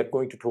sections, we are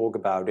going to talk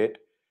about it,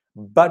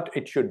 but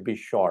it should be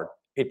short.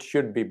 It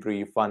should be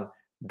brief one.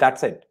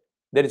 That's it.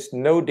 There is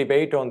no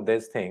debate on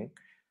this thing.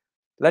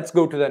 Let's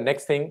go to the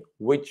next thing,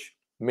 which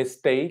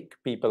mistake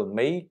people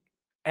make,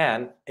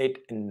 and it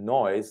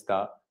annoys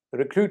the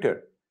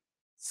recruiter.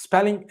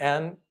 Spelling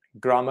and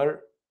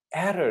grammar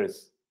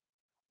errors.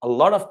 A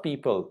lot of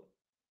people,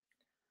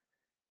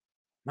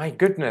 my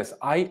goodness,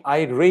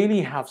 I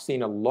really have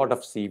seen a lot of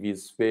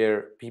CVs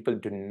where people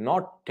do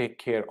not take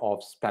care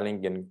of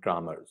spelling and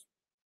grammars.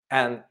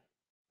 And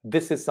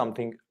this is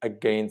something,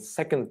 again,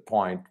 second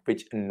point,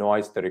 which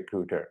annoys the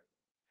recruiter.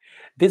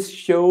 This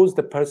shows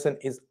the person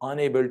is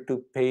unable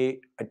to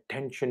pay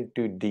attention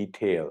to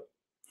detail.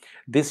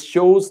 This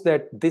shows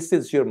that this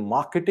is your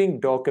marketing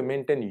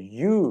document, and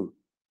you,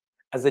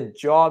 as a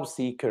job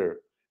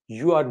seeker,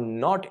 you are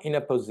not in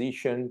a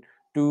position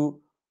to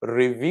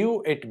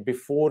review it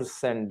before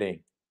sending.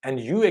 And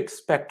you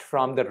expect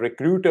from the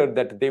recruiter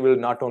that they will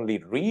not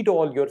only read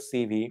all your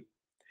CV,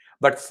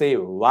 but say,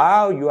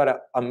 wow, you are an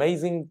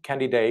amazing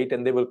candidate,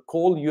 and they will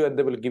call you and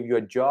they will give you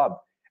a job.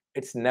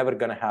 It's never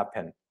going to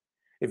happen.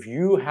 If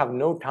you have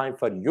no time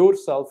for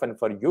yourself and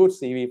for your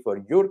CV,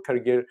 for your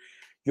career,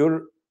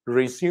 your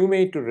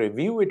resume, to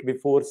review it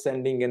before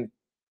sending and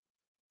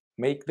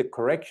make the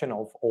correction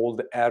of all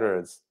the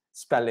errors,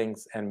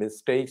 spellings, and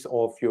mistakes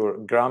of your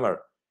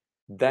grammar,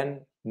 then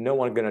no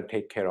one gonna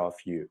take care of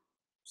you.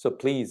 So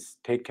please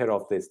take care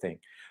of this thing.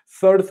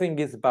 Third thing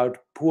is about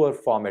poor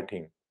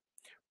formatting.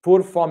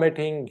 Poor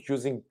formatting,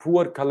 using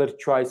poor color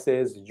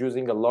choices,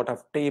 using a lot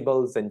of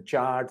tables and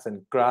charts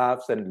and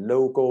graphs and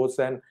logos,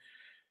 and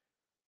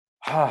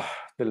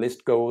the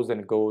list goes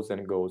and goes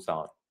and goes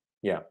on.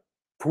 Yeah,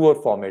 poor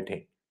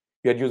formatting.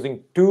 You're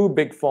using too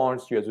big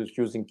fonts, you're just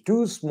using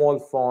too small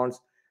fonts,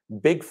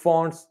 big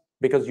fonts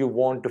because you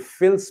want to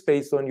fill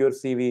space on your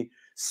CV,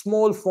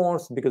 small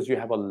fonts because you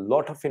have a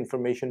lot of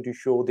information to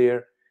show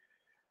there.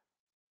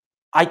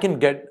 I can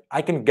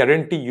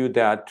guarantee you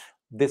that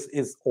this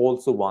is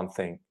also one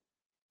thing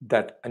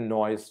that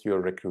annoys your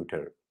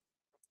recruiter.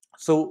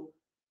 So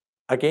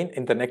again,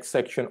 in the next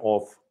section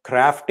of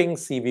crafting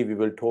CV, we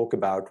will talk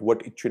about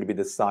what it should be,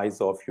 the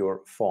size of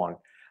your font,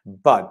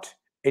 but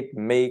it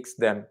makes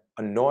them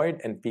annoyed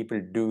and people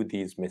do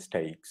these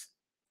mistakes.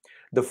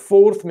 The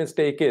fourth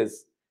mistake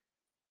is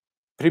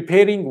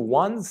preparing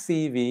one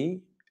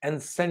CV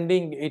and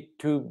sending it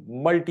to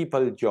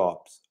multiple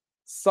jobs.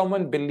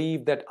 Someone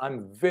believe that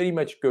I'm very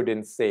much good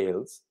in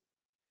sales.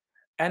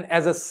 And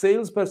as a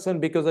salesperson,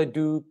 because I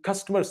do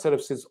customer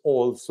services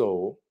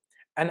also,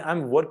 and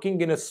I'm working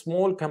in a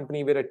small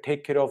company where I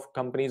take care of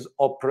company's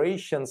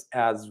operations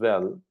as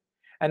well,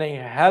 and I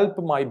help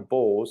my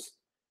boss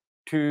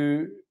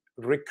to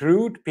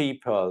recruit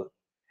people.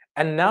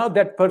 And now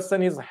that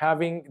person is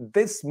having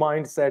this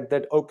mindset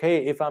that,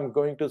 okay, if I'm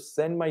going to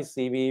send my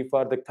CV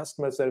for the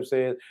customer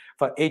services,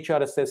 for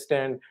HR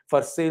assistant,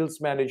 for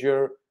sales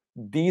manager,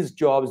 these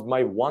jobs,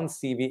 my one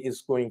CV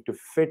is going to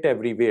fit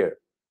everywhere.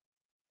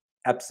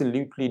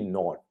 Absolutely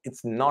not.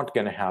 It's not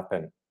going to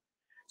happen.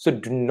 So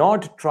do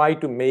not try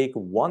to make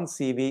one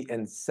CV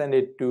and send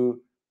it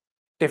to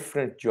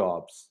different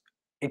jobs.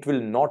 It will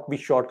not be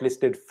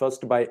shortlisted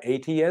first by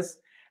ATS.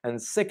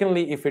 And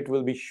secondly, if it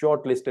will be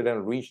shortlisted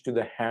and reach to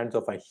the hands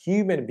of a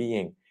human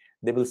being,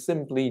 they will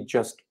simply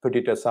just put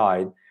it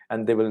aside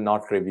and they will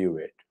not review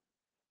it,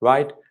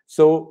 right?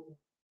 So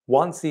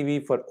one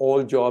CV for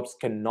all jobs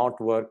cannot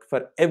work.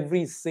 For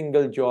every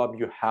single job,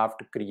 you have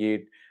to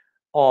create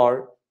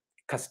or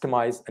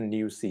customize a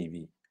new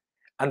CV.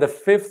 And the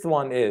fifth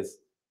one is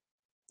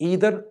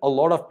either a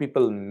lot of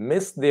people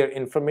miss their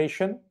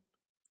information,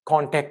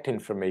 contact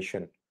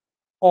information,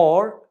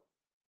 or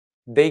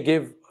they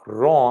give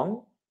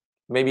wrong,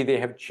 maybe they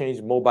have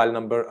changed mobile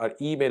number or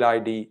email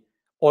ID,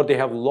 or they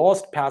have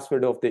lost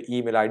password of the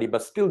email ID,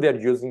 but still they're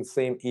using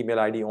same email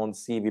ID on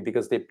CV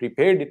because they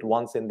prepared it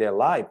once in their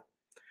life,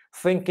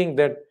 thinking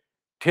that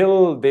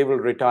till they will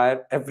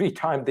retire, every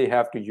time they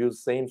have to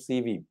use same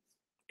CV.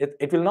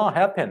 It will not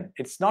happen.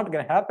 It's not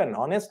going to happen,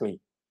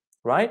 honestly,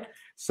 right?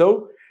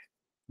 So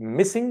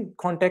missing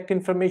contact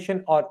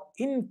information or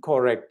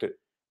incorrect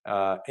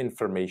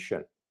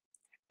information.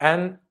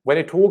 And when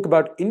I talk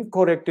about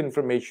incorrect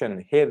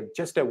information here,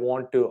 just I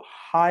want to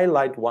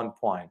highlight one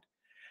point.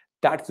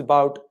 That's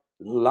about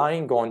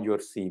lying on your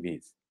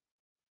CVs.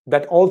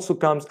 That also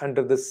comes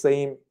under the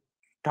same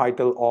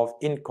title of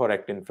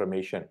incorrect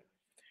information.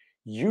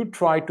 You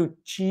try to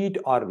cheat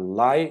or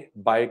lie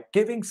by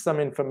giving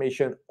some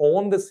information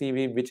on the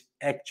CV which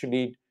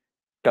actually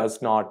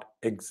does not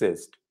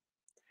exist.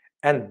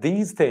 And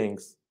these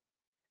things,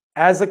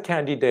 as a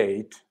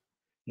candidate,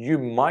 you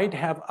might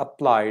have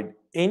applied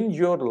in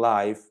your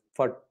life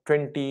for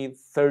 20,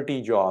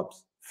 30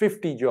 jobs,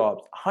 50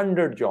 jobs,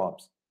 100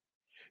 jobs.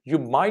 You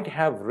might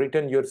have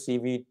written your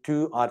CV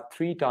 2 or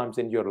 3 times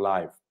in your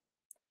life,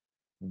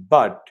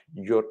 but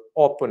your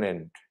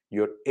opponent,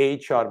 your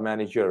HR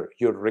manager,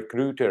 your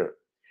recruiter,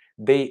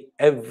 they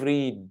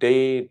every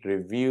day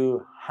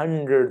review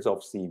hundreds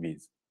of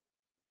CVs.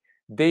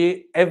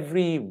 They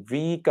every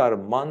week or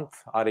month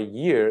or a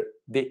year,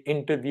 they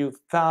interview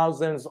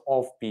thousands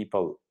of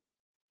people,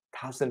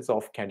 thousands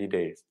of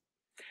candidates.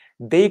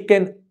 They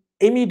can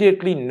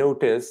immediately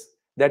notice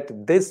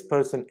that this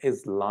person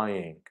is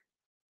lying.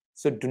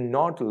 So do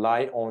not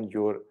lie on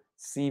your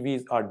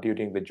CVs or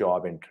during the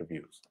job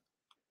interviews,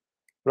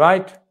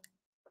 right?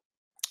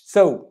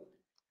 So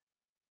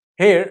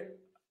here,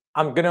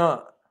 I'm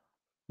gonna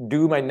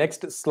do my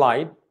next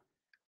slide.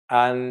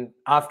 And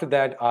after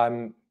that,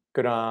 I'm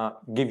gonna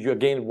give you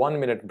again 1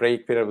 minute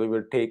break where we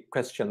will take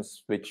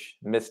questions which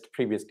missed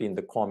previously in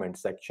the comment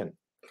section.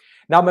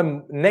 Now,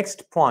 my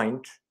next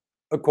point,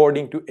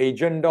 according to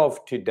agenda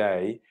of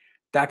today,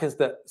 that is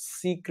the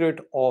secret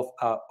of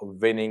a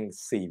winning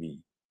CV.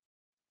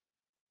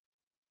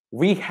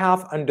 We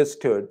have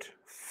understood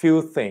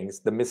few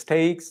things, the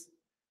mistakes,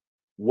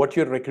 what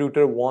your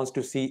recruiter wants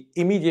to see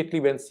immediately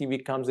when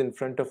CV comes in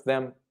front of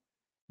them,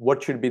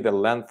 what should be the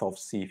length of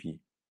CV.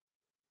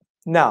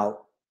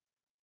 Now,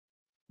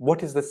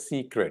 what is the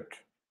secret?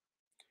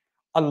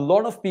 A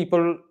lot of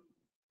people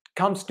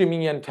comes to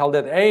me and tell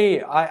that,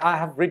 hey, I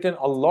have written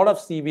a lot of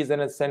CVs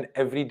and I send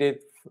every day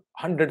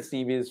 100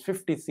 CVs,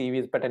 50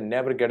 CVs, but I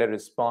never get a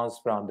response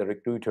from the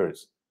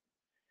recruiters.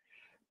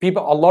 A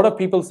lot of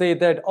people say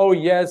that, oh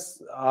yes,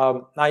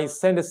 I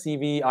sent a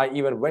CV, I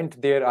even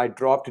went there, I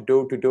dropped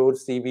door-to-door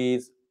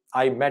CVs,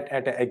 I met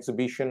at an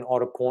exhibition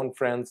or a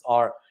conference,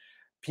 or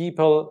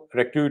people,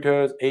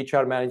 recruiters,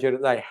 HR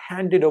managers, I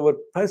handed over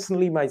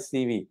personally my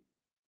CV,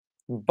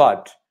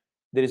 but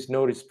there is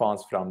no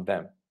response from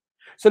them.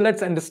 So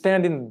let's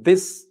understand in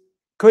this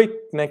quick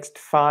next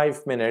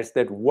 5 minutes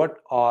that what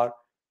are,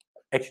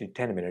 actually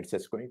 10 minutes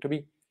it's going to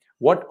be,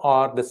 what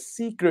are the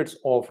secrets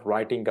of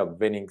writing a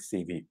winning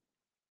CV.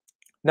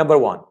 Number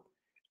one,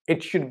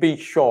 it should be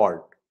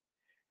short.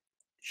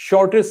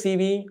 Shorter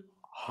CV,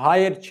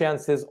 higher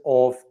chances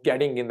of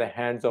getting in the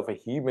hands of a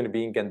human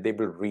being and they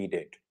will read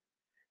it.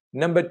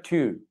 Number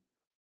two,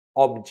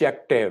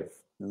 objective.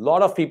 A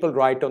lot of people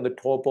write on the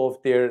top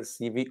of their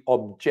CV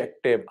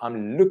objective.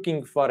 I'm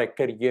looking for a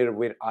career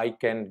where I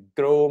can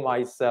grow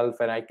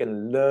myself and I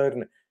can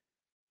learn.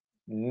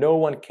 No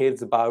one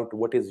cares about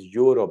what is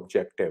your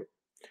objective.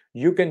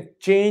 You can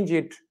change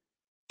it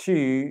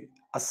to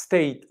a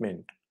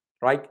statement,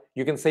 right?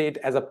 You can say it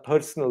as a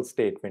personal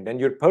statement, and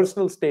your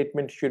personal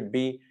statement should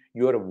be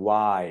your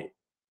why.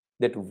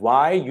 that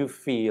why you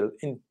feel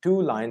in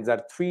 2 lines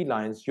or 3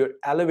 lines, your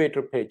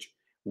elevator pitch,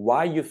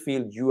 why you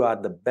feel you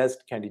are the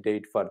best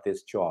candidate for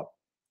this job.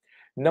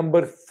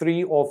 Number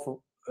 3 of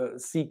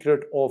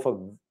secret of a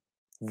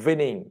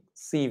winning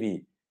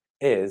CV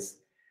is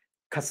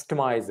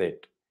customize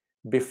it.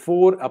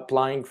 Before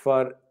applying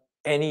for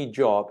any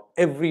job,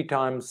 every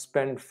time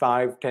spend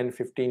 5, 10,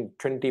 15,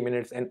 20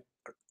 minutes and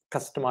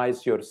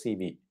customize your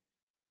CV.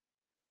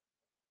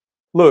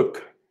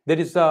 Look, there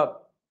is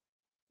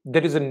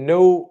a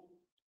no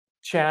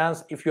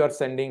chance if you are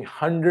sending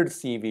 100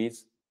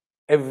 CVs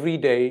every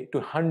day to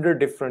 100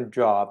 different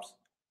jobs,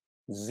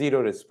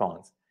 zero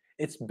response.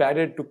 It's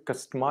better to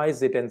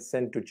customize it and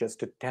send to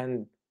just a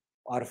 10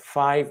 or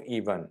 5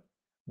 even,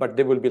 but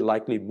there will be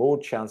likely more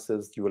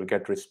chances you will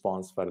get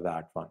response for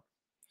that one.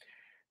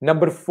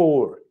 Number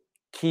 4,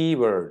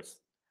 keywords.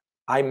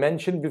 I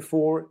mentioned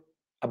before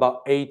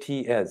about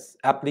ATS,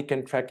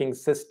 applicant tracking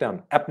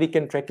system.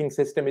 Applicant tracking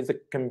system is a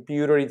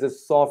computer, is a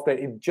software.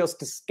 It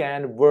just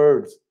scans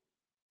words.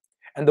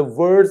 And the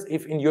words,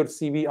 if in your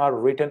CV are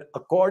written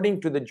according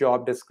to the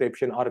job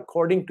description or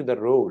according to the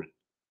role,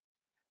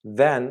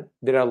 then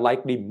there are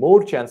likely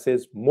more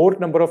chances, more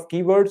number of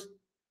keywords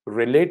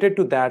related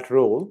to that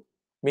role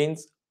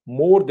means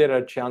more there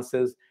are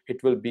chances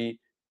it will be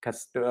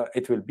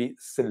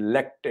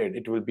selected,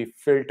 it will be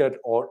filtered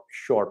or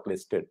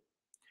shortlisted.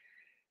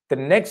 The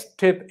next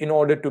tip in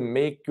order to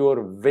make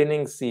your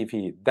winning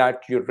CV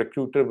that your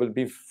recruiter will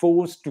be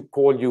forced to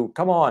call you,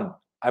 come on,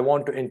 I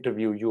want to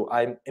interview you,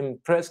 I'm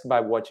impressed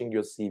by watching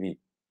your CV.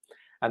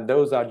 And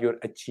those are your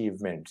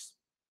achievements,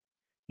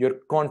 your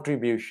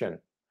contribution,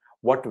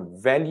 what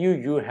value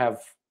you have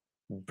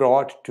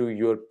brought to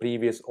your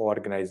previous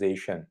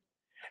organization.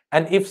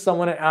 And if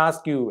someone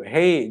asks you,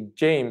 hey,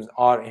 James,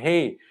 or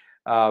hey,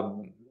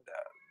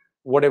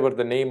 whatever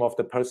the name of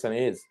the person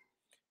is,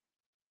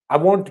 I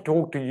want to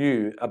talk to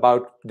you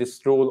about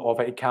this role of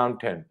an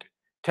accountant.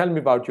 Tell me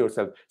about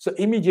yourself. So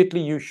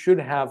immediately you should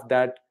have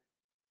that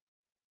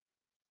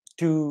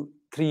 2,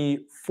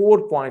 3,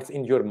 4 points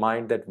in your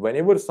mind that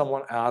whenever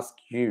someone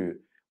asks you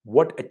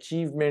what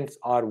achievements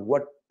or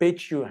what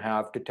pitch you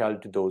have to tell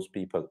to those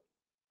people.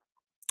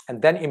 And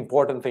then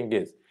important thing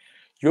is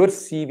your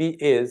CV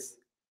is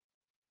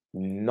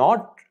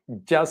not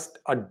just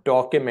a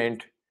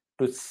document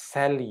to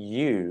sell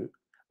you,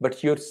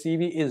 but your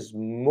CV is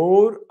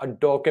more a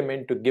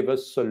document to give a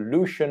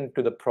solution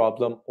to the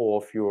problem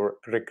of your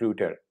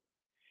recruiter.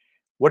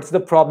 What's the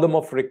problem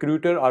of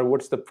recruiter or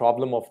what's the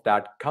problem of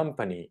that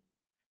company?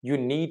 You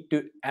need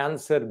to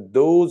answer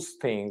those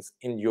things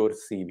in your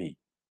CV.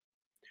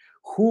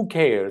 Who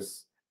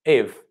cares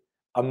if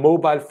a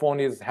mobile phone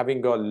is having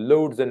got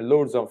loads and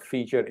loads of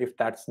feature if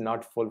that's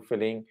not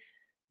fulfilling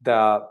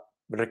the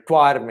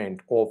requirement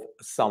of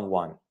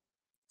someone?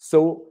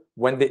 So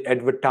when they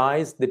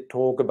advertise, they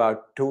talk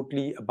about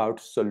totally about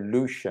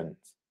solutions.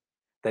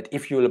 That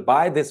if you will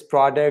buy this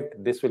product,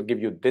 this will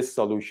give you this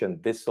solution,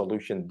 this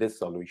solution, this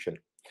solution.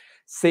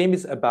 Same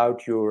is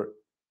about your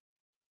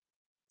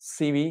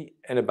CV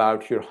and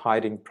about your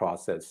hiring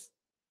process.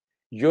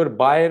 Your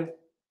buyer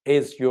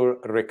is your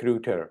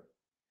recruiter.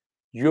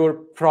 Your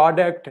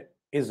product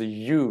is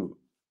you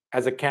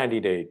as a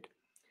candidate.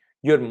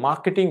 Your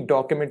marketing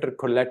document or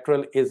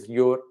collateral is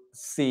your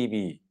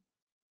CV.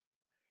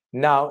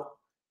 Now,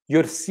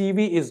 your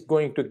CV is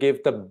going to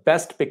give the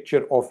best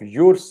picture of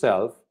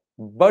yourself,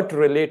 but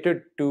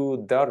related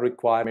to the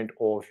requirement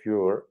of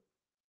your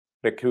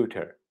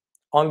recruiter.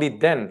 Only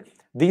then,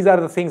 these are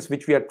the things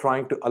which we are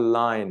trying to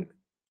align,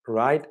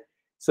 right?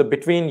 So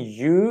between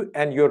you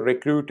and your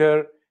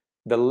recruiter,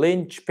 the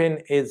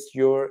linchpin is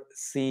your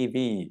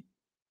CV,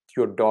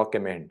 your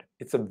document.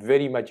 It's a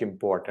very much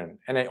important.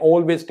 And I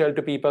always tell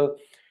to people,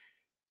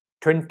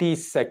 20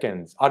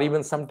 seconds or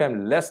even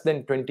sometimes less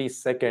than 20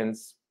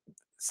 seconds.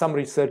 Some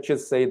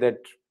researchers say that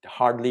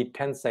hardly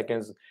 10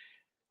 seconds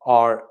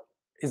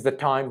is the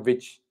time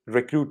which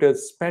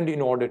recruiters spend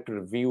in order to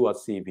review a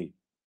CV.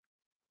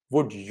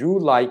 Would you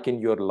like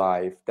in your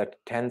life that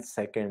 10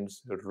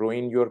 seconds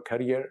ruin your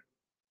career?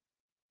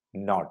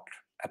 Not,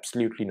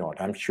 absolutely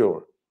not, I'm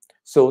sure.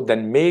 So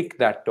then make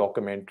that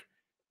document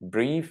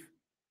brief,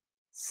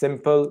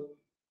 simple,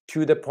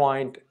 to the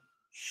point,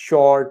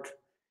 short,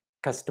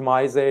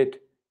 customize it,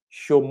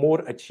 show more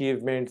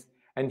achievements,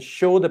 and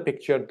show the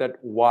picture that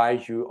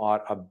why you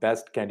are a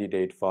best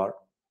candidate for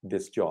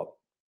this job.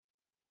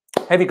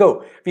 Here we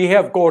go. We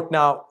have got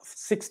now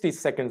 60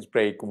 seconds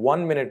break,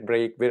 1 minute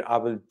break, where I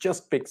will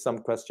just pick some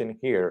question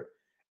here.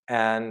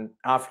 And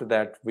after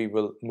that, we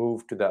will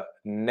move to the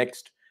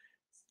next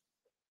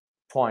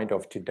point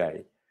of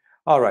today.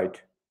 All right.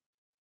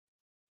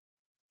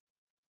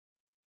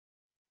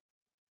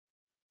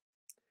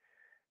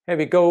 Here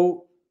we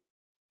go.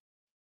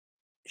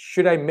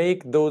 Should I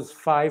make those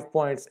 5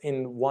 points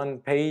in one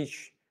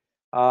page?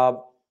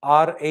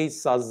 R.A.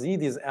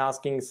 Sazid is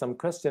asking some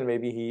question.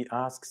 Maybe he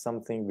asked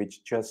something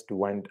which just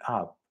went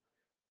up.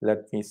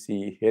 Let me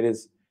see. Here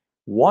is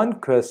one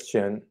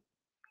question.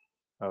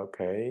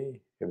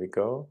 Okay, here we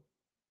go.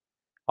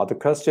 The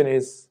question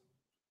is,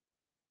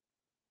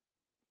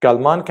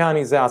 Kalman Khan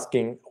is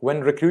asking, when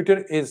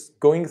recruiter is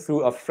going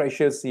through a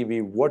fresher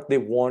CV, what they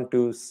want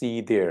to see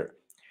there?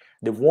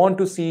 They want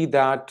to see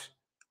that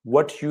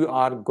what you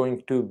are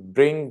going to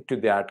bring to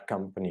that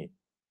company.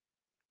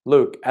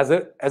 Look, as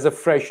a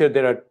fresher,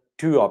 there are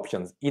two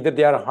options. Either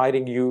they are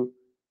hiring you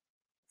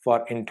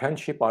for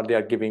internship or they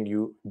are giving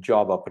you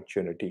job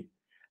opportunity.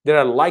 There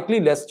are likely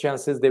less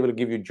chances they will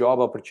give you job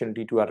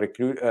opportunity to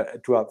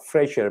a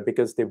fresher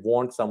because they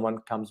want someone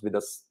comes with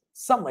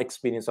some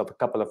experience of a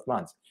couple of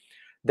months.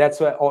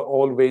 That's why I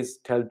always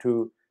tell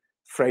to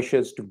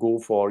freshers to go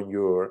for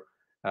your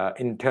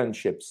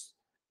internships,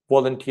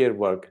 volunteer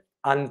work,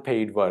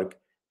 unpaid work.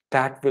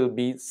 That will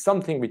be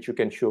something which you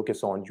can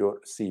showcase on your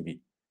CV.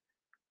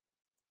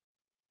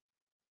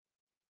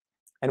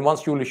 And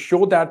once you will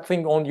show that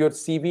thing on your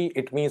CV,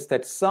 it means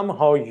that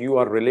somehow you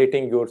are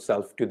relating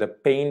yourself to the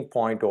pain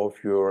point of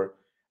your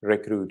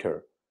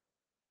recruiter.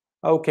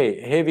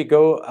 Okay, here we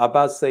go.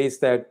 Abbas says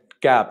that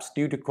gaps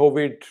due to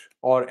COVID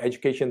or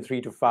education 3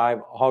 to 5,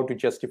 how to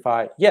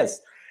justify?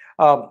 Yes,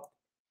 um,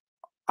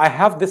 I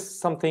have this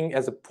something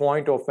as a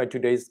point of my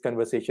today's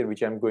conversation,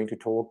 which I'm going to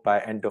talk by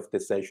end of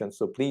this session.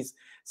 So please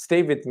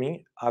stay with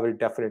me. I will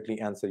definitely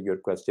answer your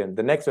question.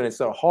 The next one is,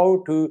 so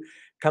how to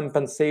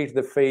compensate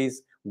the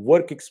phase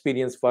work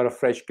experience for a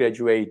fresh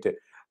graduate.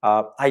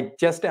 I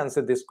just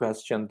answered this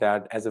question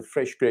that as a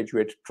fresh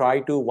graduate,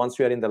 try to, once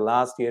you are in the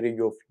last year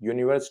of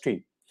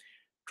university,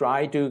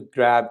 try to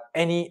grab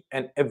any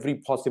and every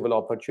possible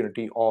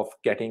opportunity of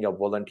getting a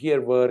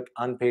volunteer work,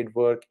 unpaid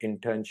work,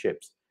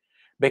 internships,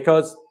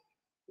 because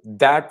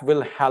that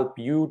will help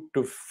you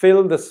to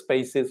fill the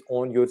spaces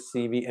on your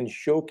CV and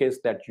showcase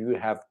that you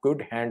have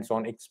good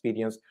hands-on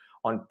experience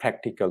on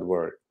practical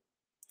work.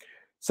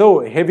 So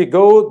here we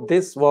go.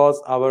 This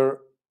was our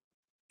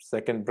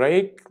second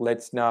break.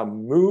 Let's now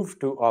move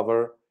to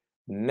our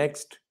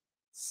next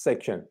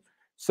section.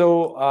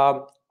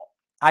 So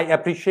I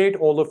appreciate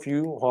all of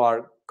you who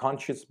are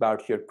conscious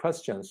about your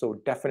questions.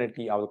 So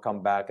definitely I will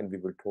come back and we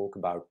will talk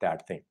about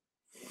that thing.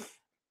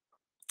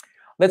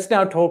 Let's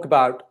now talk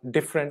about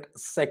different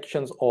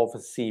sections of a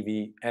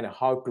CV and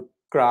how to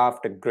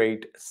craft a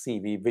great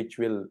CV, which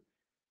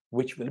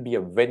will be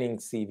a winning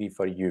CV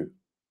for you.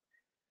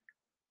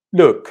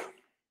 Look,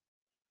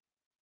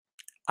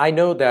 I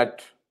know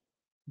that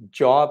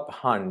job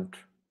hunt,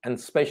 and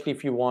especially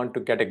if you want to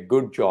get a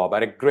good job or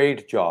a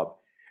great job,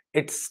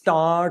 it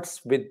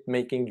starts with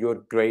making your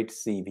great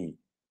CV.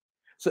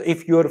 So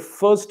if your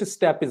first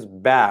step is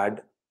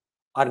bad,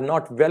 are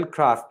not well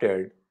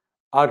crafted,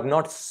 are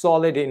not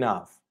solid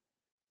enough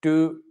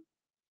to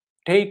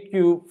take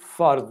you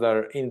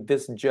further in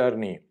this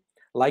journey,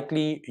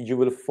 likely you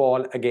will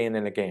fall again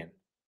and again.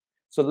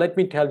 So let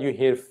me tell you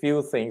here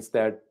few things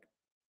that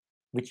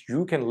which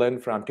you can learn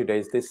from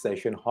today's this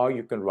session, how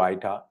you can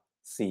write a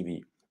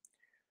CV.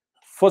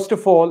 First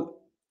of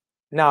all,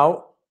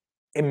 now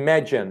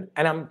imagine,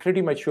 and I'm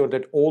pretty much sure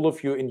that all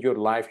of you in your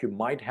life, you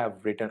might have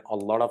written a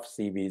lot of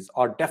CVs,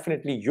 or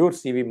definitely your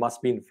CV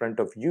must be in front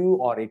of you,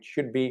 or it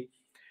should be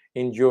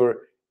in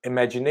your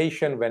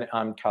imagination when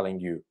I'm telling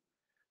you.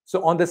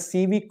 So on the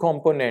CV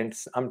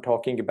components I'm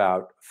talking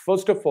about,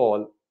 first of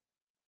all,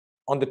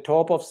 on the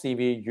top of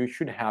CV, you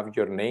should have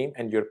your name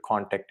and your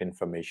contact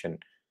information.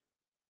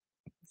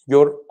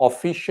 Your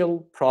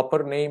official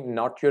proper name,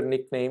 not your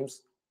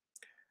nicknames.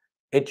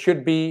 It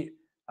should be,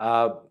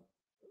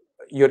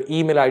 your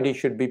email ID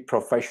should be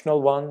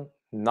professional one,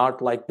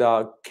 not like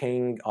the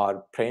king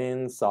or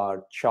prince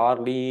or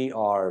Charlie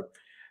or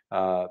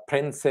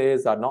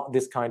princess, or not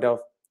this kind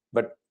of,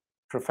 but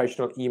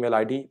professional email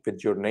ID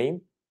with your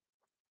name.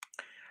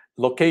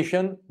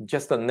 Location,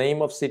 just the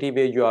name of city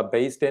where you are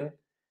based in,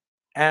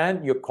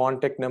 and your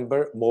contact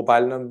number,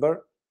 mobile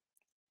number.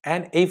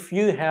 And if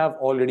you have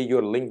already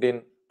your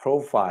LinkedIn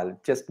profile,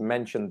 just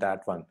mention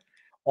that one.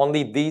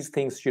 Only these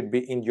things should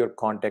be in your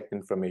contact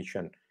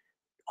information.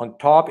 On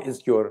top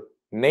is your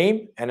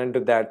name, and under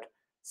that,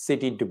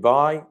 city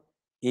Dubai,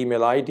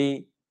 email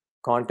ID,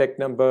 contact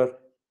number,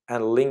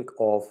 and link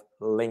of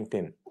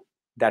LinkedIn.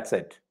 That's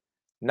it.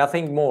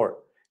 Nothing more.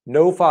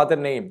 No father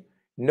name,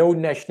 no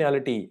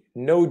nationality,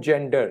 no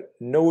gender,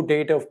 no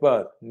date of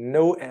birth,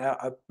 no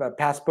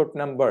passport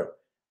number.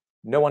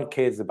 No one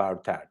cares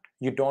about that.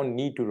 You don't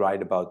need to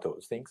write about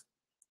those things.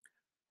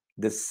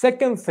 The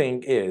second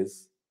thing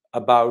is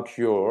about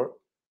your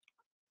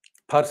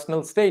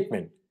personal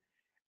statement.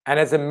 And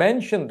as I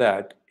mentioned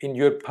that in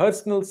your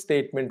personal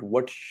statement,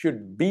 what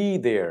should be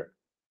there?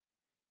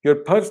 Your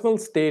personal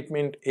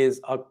statement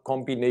is a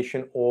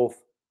combination of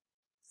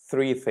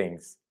three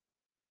things.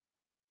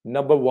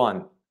 Number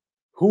one,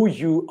 who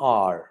you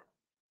are,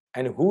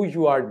 and who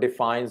you are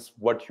defines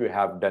what you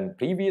have done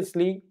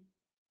previously,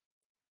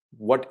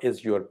 what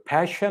is your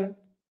passion,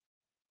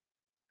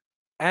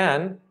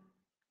 and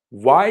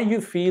why you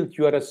feel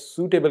you are a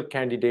suitable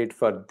candidate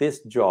for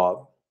this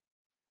job.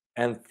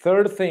 And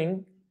third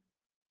thing,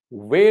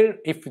 where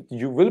if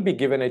you will be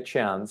given a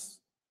chance,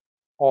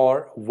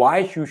 or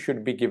why you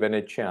should be given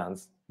a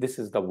chance. This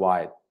is the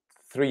why.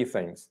 Three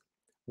things.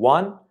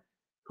 One,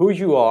 who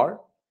you are,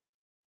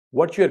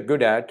 what you're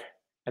good at,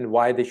 and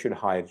why they should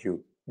hire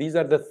you. These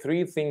are the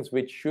three things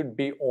which should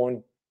be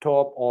on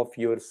top of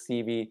your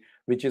CV,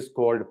 which is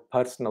called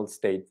personal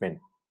statement.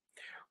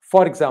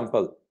 For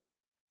example,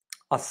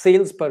 a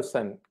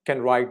salesperson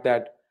can write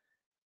that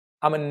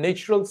I'm a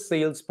natural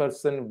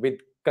salesperson with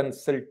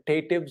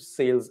consultative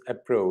sales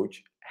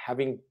approach,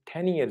 having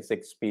 10 years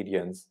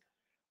experience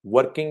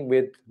working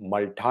with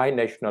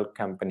multinational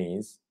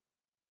companies.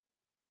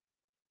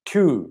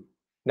 Two.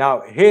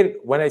 Now here,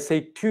 when I say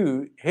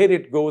two, here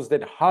it goes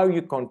that how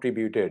you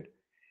contributed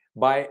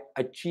by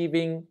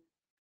achieving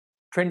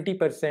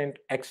 20%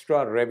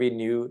 extra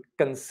revenue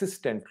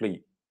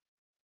consistently,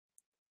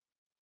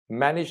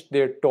 managed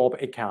their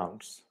top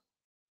accounts,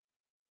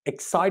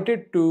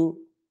 excited to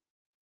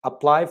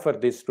apply for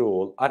this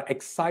role, are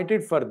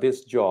excited for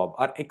this job,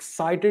 are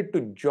excited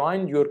to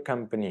join your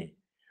company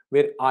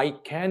where I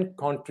can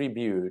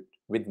contribute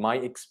with my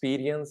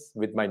experience,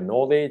 with my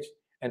knowledge,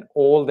 and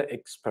all the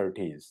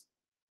expertise.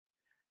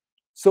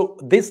 So,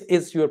 this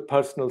is your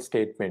personal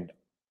statement.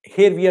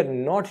 Here, we are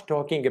not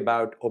talking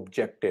about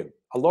objective.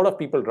 A lot of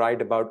people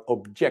write about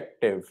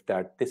objective,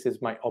 that this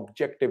is my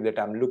objective, that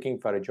I'm looking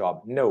for a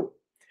job. No,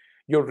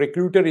 your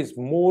recruiter is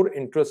more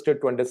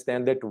interested to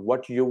understand that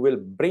what you will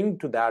bring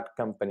to that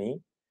company,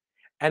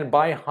 and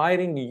by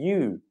hiring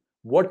you,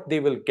 what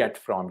they will get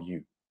from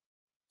you.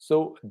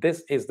 So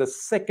this is the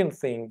second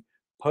thing,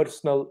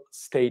 personal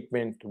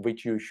statement,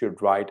 which you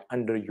should write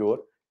under your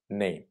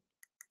name.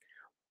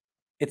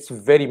 It's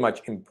very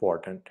much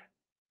important.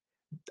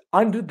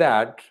 Under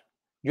that,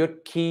 your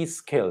key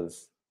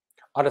skills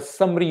are a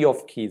summary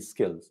of key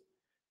skills.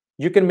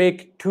 You can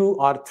make 2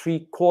 or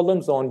 3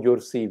 columns on your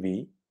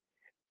CV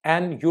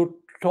and your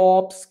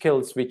top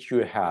skills which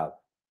you have.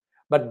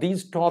 But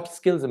these top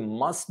skills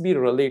must be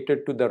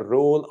related to the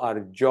role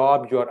or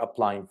job you are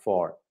applying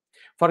for.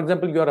 For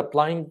example, you are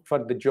applying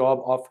for the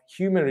job of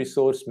human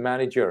resource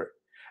manager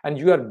and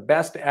you are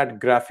best at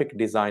graphic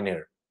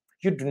designer.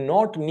 You do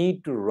not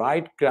need to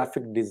write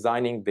graphic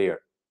designing there.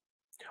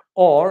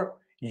 Or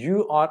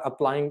you are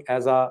applying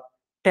as a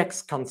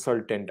tax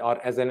consultant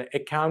or as an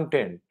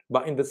accountant,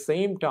 but in the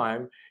same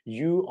time,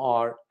 you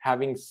are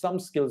having some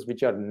skills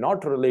which are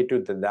not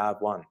related to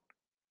that one.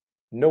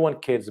 No one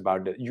cares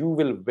about that. You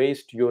will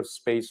waste your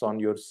space on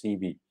your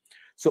CV.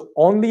 So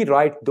only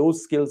write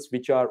those skills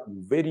which are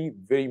very,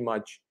 very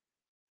much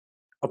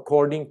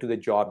according to the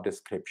job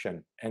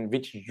description and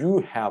which you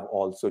have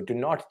also. Do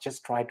not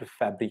just try to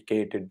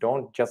fabricate it.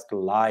 Don't just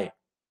lie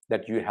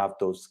that you have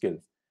those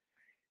skills.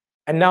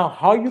 And now,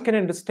 how you can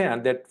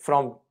understand that,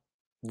 from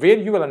where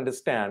you will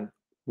understand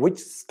which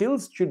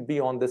skills should be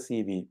on the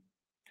CV.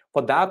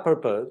 For that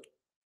purpose,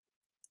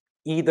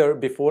 either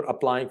before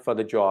applying for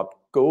the job,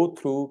 go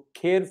through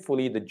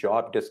carefully the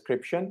job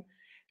description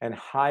and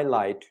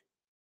highlight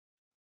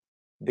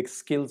the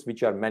skills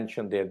which are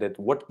mentioned there, that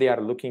what they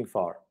are looking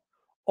for.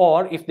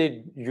 Or if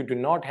you do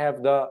not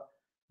have the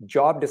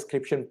job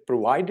description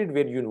provided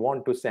where you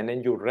want to send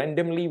and you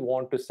randomly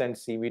want to send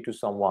CV to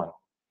someone,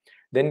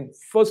 then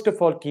first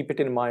of all, keep it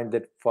in mind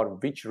that for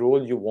which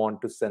role you want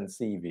to send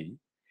CV.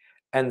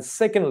 And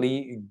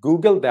secondly,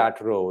 Google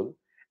that role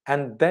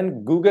and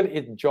then Google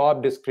its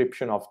job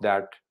description of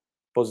that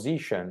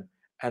position.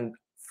 And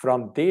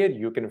from there,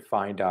 you can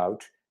find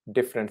out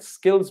different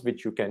skills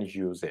which you can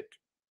use it,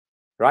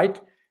 right?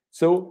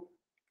 So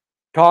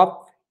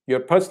top, your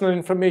personal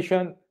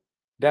information,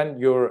 then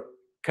your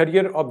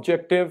career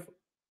objective,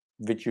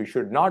 which you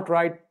should not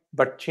write,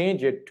 but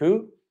change it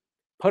to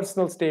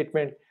personal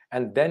statement,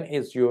 and then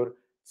is your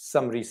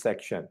summary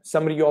section,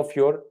 summary of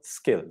your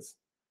skills.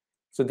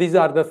 So these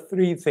are the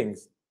 3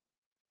 things.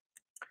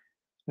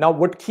 Now,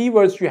 what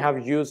keywords you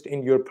have used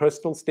in your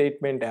personal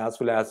statement as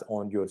well as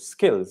on your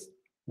skills,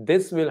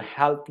 this will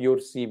help your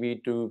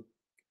CV to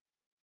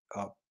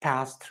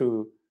pass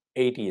through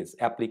ATS,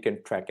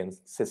 applicant tracking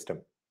system.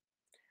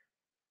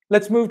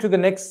 Let's move to the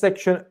next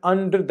section.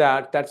 Under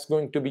that, that's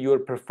going to be your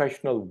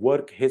professional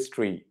work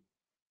history.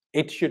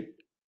 It should,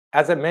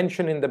 as I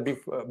mentioned in the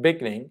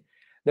beginning,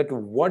 that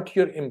what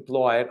your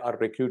employer or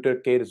recruiter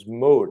cares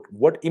more,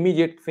 what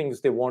immediate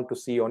things they want to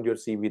see on your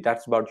CV,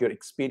 that's about your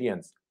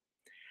experience.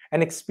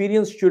 And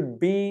experience should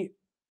be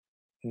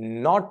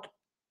not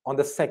on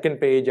the second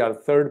page or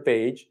third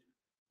page,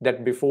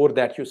 that before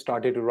that you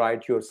started to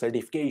write your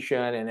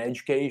certification and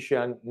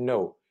education.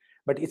 No,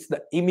 but it's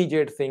the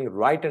immediate thing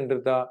right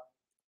under the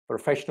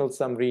professional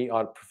summary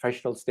or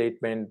professional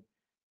statement,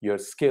 your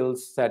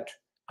skills set.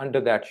 Under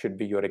that should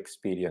be your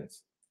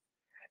experience.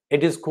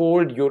 It is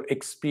called, your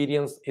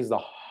experience is the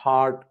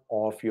heart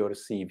of your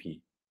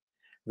CV.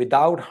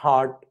 Without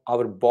heart,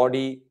 our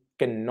body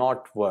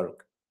cannot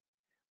work.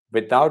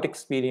 Without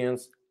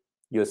experience,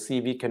 your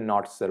CV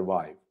cannot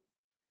survive.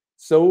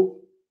 So,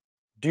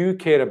 do you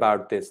care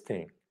about this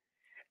thing?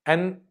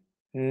 And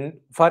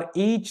for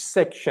each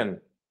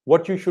section,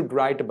 what you should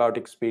write about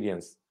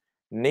experience: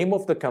 name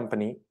of the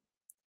company,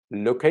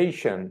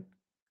 location,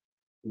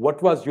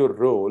 what was your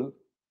role,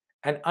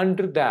 and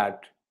under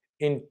that,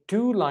 in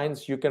 2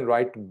 lines, you can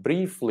write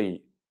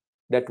briefly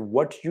that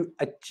what you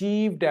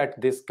achieved at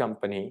this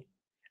company,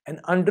 and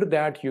under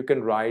that, you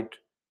can write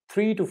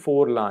 3 to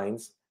 4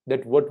 lines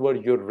that what were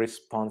your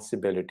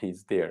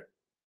responsibilities there.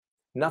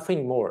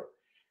 Nothing more.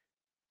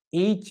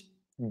 Each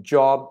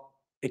job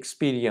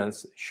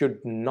experience should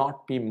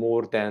not be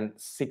more than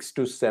 6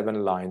 to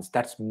 7 lines.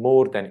 That's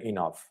more than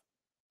enough.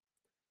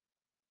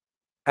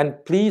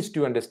 And please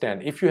do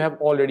understand, if you have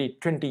already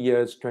 20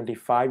 years,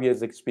 25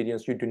 years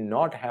experience, you do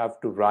not have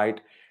to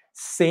write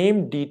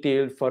same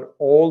detail for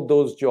all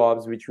those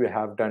jobs which you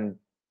have done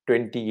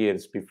 20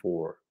 years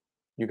before.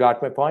 You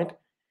got my point?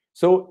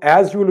 So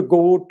as you will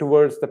go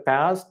towards the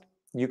past,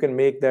 you can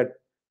make that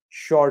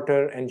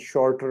shorter and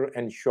shorter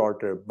and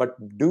shorter, but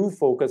do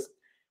focus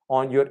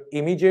on your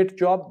immediate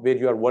job where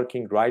you are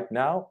working right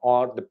now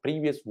or the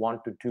previous 1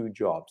 to 2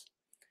 jobs.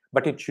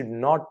 But it should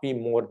not be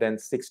more than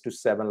 6 to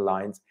 7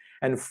 lines,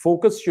 and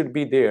focus should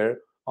be there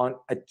on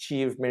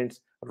achievements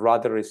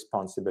rather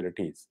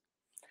responsibilities.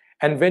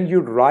 And when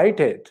you write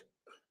it,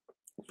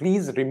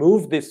 please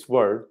remove this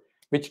word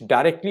which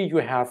directly you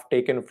have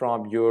taken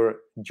from your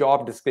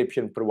job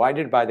description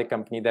provided by the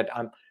company, that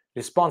I'm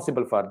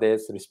responsible for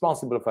this,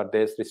 responsible for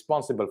this,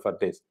 responsible for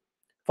this.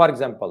 For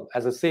example,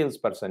 as a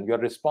salesperson, you're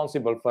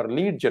responsible for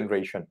lead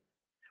generation,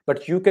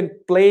 but you can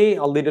play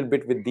a little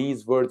bit with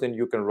these words and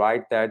you can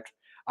write that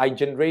I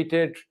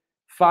generated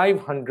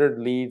 500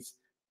 leads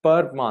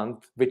per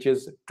month, which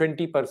is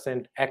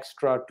 20%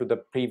 extra to the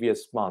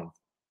previous month,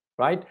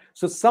 right?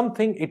 So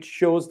something, it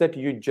shows that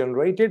you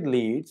generated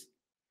leads,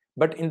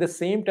 but in the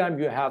same time,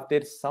 you have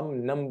there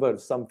some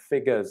numbers, some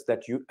figures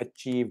that you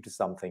achieved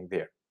something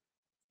there.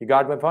 You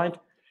got my point?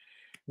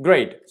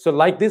 Great. So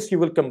like this, you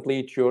will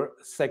complete your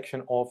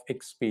section of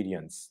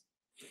experience.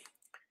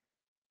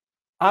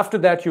 After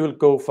that, you will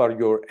go for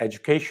your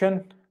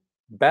education.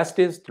 Best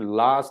is to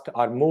last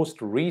or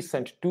most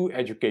recent 2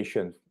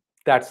 educations.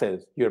 That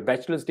says your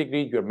bachelor's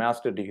degree, your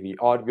master's degree,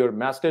 or your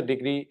master's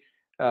degree,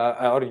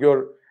 or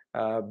your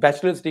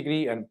bachelor's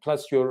degree and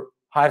plus your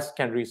higher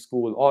secondary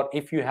school, or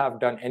if you have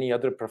done any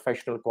other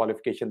professional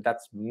qualification,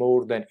 that's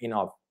more than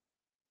enough.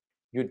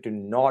 You do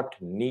not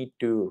need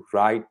to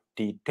write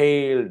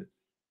detailed,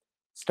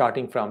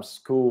 starting from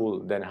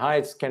school, then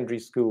higher secondary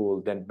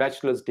school, then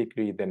bachelor's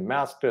degree, then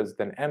master's,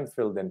 then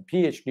MPhil, then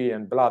PhD,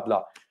 and blah,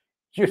 blah.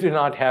 You do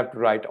not have to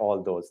write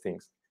all those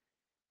things.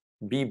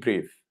 Be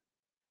brief.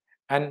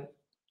 And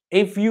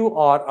if you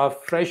are a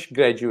fresh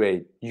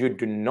graduate, you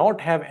do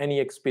not have any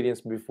experience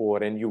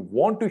before, and you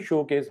want to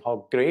showcase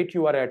how great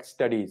you are at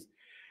studies,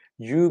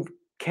 you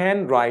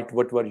can write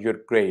what were your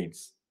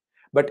grades.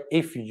 But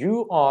if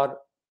you are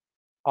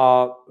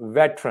a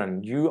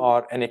veteran, you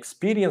are an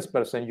experienced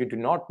person, you do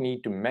not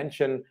need to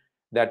mention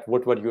that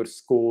what were your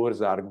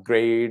scores, or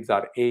grades,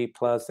 or A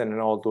plus,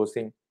 and all those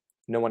things.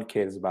 No one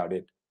cares about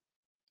it.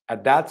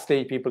 At that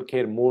stage, people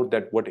care more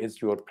that what is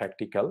your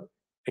practical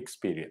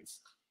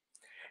experience.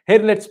 Here,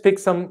 let's pick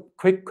some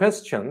quick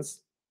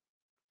questions,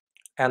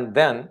 and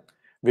then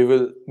we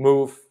will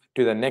move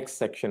to the next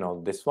section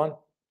of this one.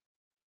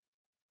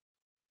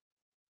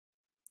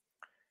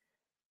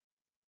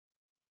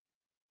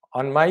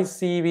 On my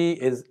CV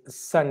is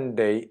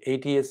Sunday,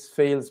 ATS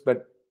fails,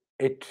 but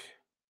it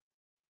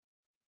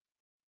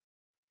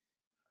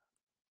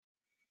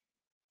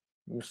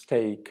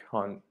mistake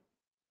on.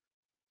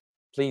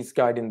 Please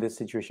guide in this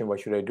situation, what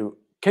should I do?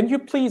 Can you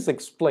please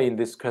explain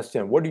this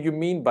question? What do you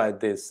mean by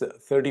this?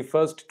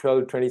 31st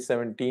 12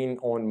 2017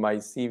 on my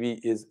CV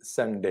is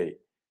Sunday.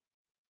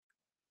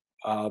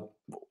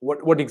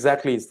 What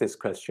exactly is this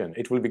question?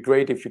 It will be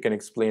great if you can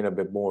explain a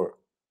bit more,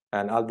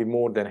 and I'll be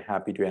more than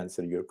happy to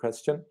answer your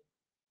question.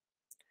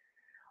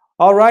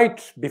 All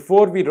right,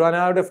 before we run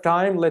out of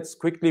time, let's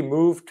quickly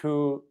move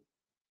to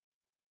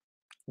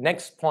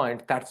next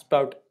point. That's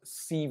about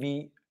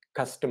CV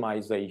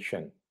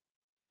customization.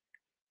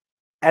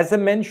 As I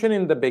mentioned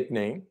in the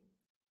beginning,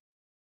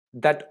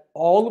 that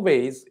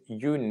always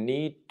you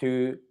need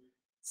to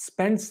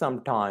spend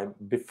some time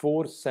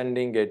before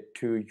sending it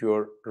to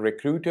your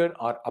recruiter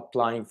or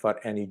applying for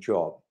any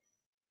job.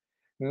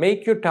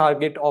 Make your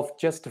target of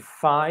just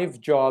 5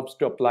 jobs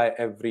to apply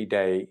every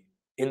day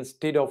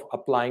instead of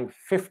applying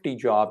 50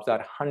 jobs or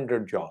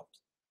 100 jobs.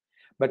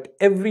 But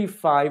every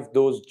 5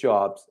 those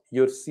jobs,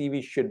 your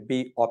CV should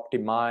be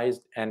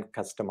optimized and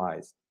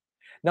customized.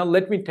 Now,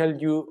 let me tell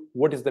you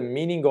what is the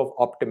meaning of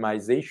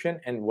optimization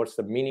and what's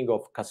the meaning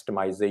of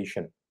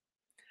customization.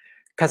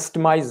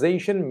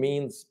 Customization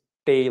means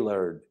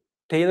tailored.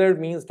 Tailored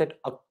means that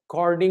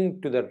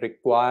according to the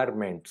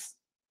requirements.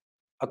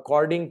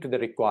 According to the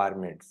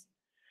requirements.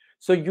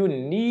 So you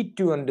need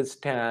to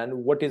understand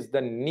what is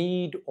the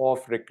need of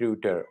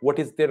recruiter, what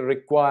is their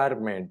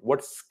requirement,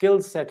 what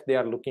skill set they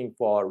are looking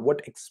for,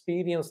 what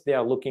experience they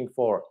are looking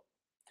for,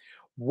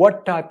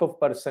 what type of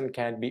person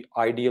can be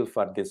ideal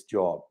for this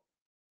job.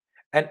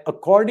 And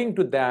according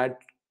to that,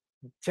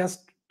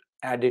 just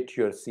edit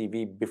your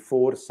CV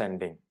before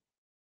sending.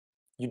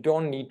 You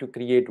don't need to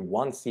create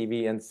one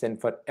CV and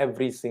send for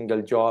every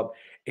single job.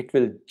 It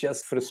will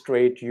just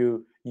frustrate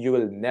you. You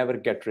will never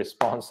get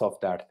response of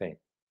that thing.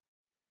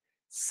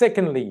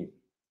 Secondly,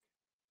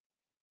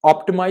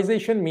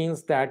 optimization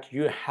means that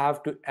you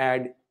have to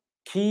add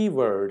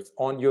keywords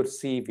on your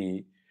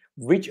CV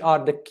which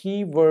are the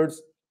keywords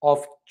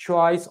of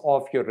choice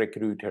of your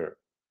recruiter.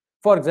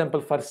 For example,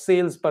 for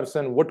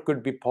salesperson, what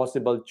could be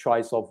possible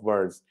choice of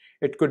words?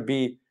 It could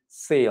be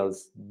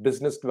sales,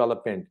 business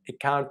development,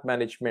 account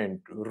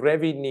management,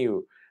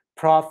 revenue,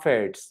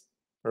 profits,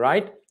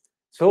 right?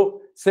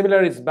 So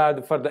similar is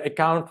bad for the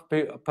account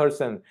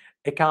person,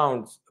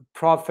 accounts,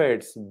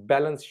 profits,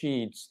 balance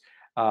sheets,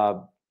 uh,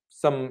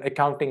 some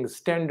accounting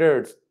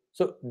standards.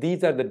 So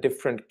these are the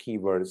different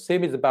keywords.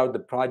 Same is about the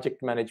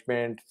project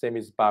management. Same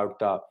is about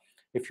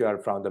if you are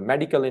from the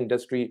medical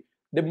industry,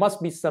 there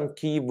must be some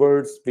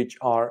keywords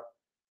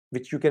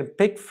which you can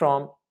pick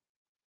from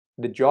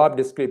the job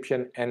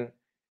description and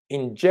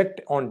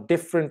inject on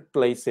different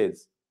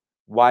places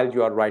while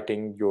you are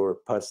writing your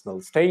personal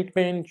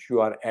statement,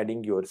 you are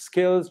adding your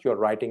skills, you are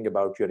writing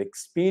about your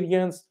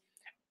experience.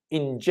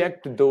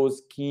 Inject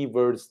those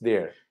keywords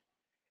there.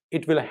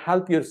 It will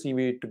help your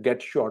CV to get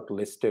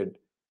shortlisted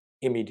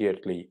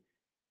immediately.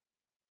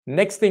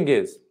 Next thing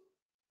is,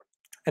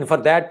 and for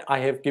that, I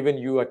have given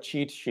you a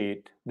cheat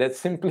sheet that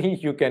simply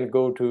you can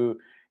go to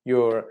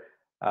your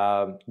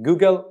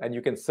Google and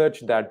you can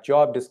search that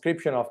job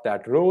description of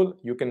that role.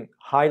 You can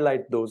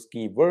highlight those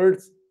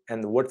keywords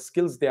and what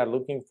skills they are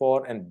looking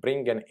for and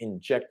bring and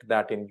inject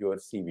that in your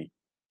CV.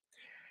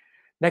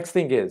 Next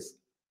thing is,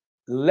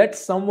 let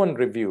someone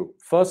review.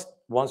 First,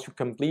 once you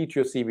complete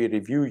your CV,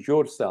 review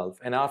yourself.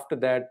 And after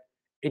that,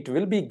 it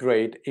will be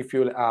great if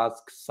you'll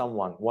ask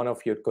someone, one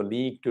of your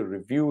colleague, to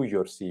review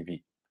your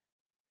CV,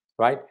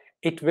 right?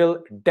 It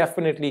will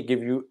definitely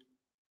give you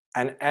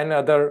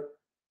another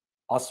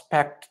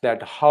aspect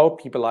that how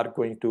people are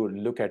going to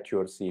look at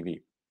your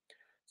CV.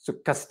 So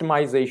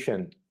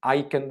customization,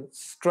 I can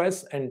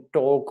stress and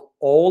talk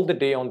all the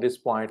day on this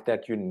point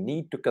that you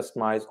need to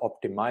customize,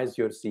 optimize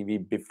your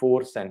CV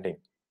before sending.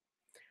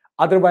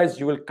 Otherwise,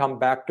 you will come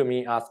back to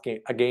me asking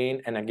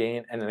again and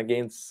again and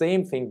again,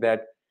 same thing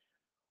that,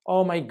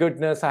 oh my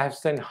goodness, I have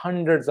sent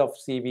hundreds of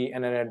CV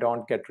and then I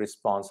don't get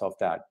response of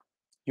that.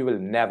 You will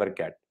never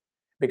get,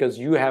 because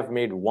you have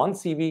made one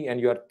CV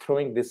and you are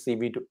throwing this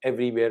CV to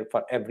everywhere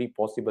for every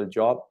possible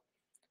job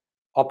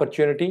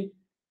opportunity,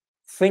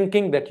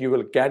 thinking that you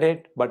will get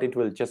it, but it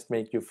will just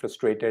make you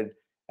frustrated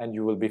and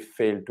you will be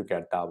failed to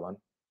get that one.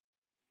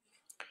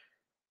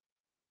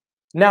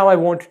 Now I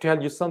want to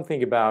tell you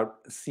something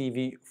about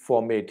CV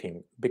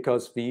formatting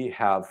because we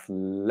have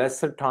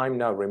lesser time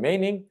now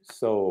remaining.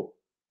 So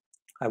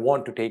I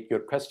want to take your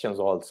questions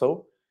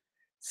also.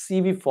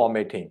 CV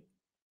formatting.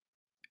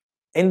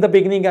 In the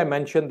beginning, I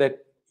mentioned that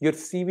your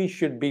CV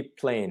should be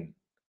plain.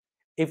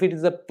 If it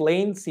is a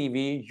plain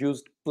CV,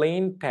 used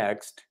plain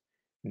text,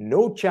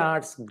 no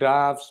charts,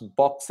 graphs,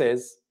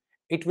 boxes,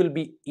 it will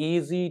be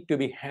easy to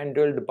be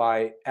handled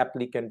by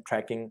applicant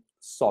tracking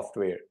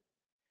software.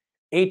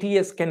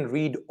 ATS can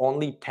read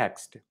only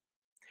text.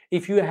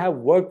 If you have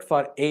worked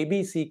for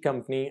ABC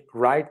company,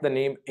 write the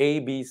name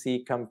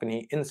ABC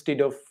company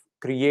instead of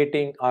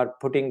creating or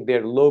putting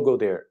their logo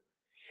there.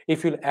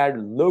 If you add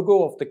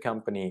logo of the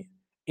company,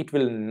 it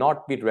will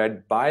not be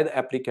read by the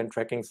applicant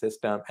tracking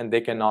system and they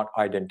cannot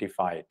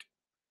identify it.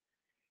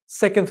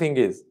 Second thing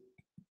is,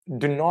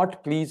 do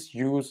not please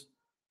use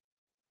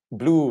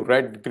blue,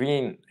 red,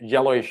 green,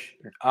 yellowish,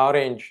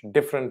 orange,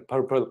 different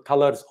purple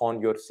colors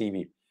on your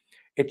CV.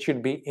 It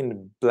should be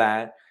in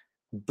black.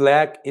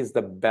 Black is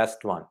the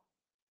best one.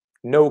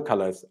 No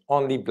colors,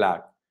 only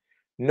black.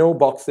 No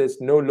boxes,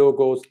 no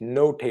logos,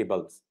 no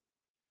tables.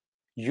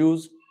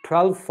 Use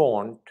 12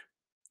 font,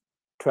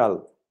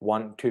 12,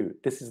 1, 2.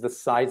 This is the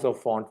size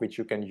of font which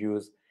you can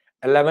use.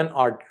 11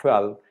 or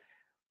 12.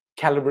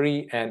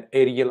 Calibri and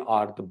Arial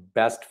are the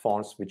best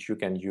fonts which you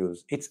can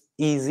use. It's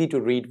easy to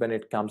read when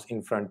it comes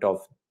in front of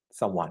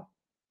someone.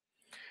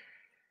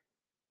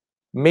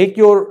 Make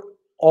your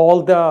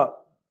all the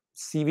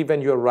CV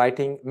when you're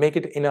writing, make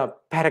it in a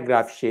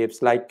paragraph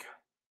shapes, like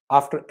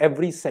after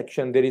every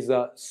section there is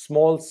a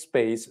small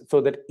space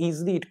so that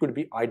easily it could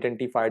be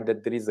identified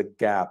that there is a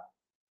gap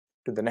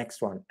to the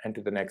next one and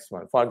to the next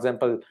one. For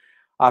example,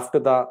 after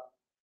the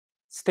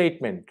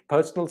statement,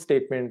 personal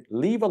statement,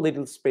 leave a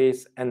little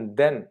space and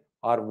then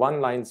or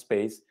one line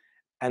space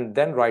and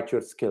then write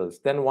your skills,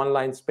 then one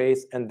line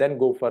space and then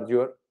go for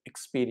your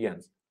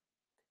experience,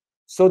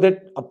 so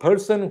that a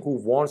person who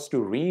wants to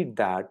read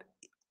that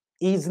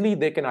easily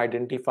they can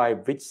identify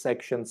which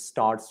section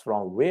starts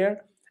from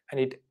where and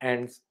it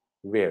ends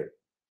where.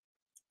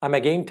 I'm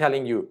again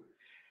telling you,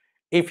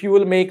 if you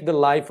will make the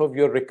life of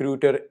your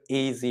recruiter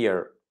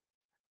easier,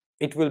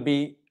 it will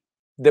be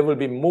there will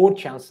be more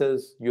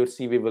chances your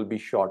CV will be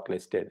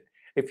shortlisted.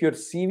 If your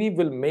CV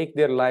will make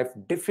their life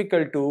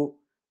difficult to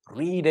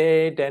read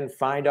it and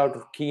find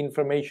out key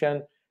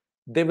information,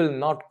 they will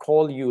not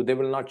call you, they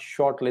will not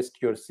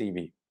shortlist your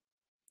CV.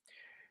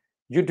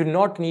 You do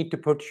not need to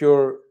put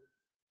your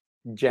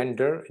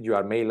gender, you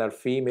are male or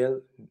female.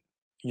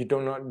 You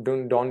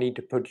don't need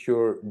to put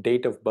your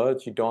date of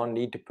birth. You don't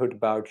need to put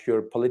about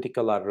your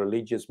political or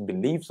religious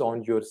beliefs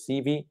on your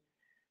CV.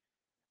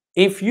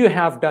 If you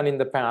have done in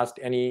the past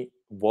any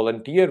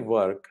volunteer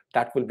work,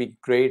 that will be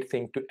great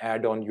thing to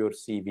add on your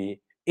CV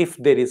if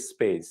there is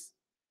space.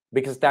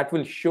 because that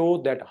will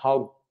show that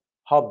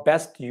how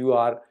best you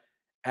are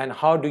and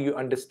how do you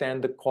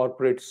understand the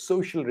corporate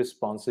social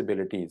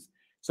responsibilities.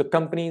 So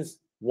companies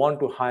want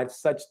to hire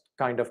such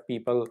kind of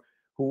people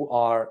who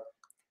are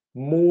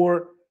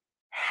more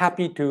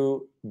happy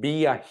to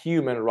be a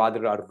human rather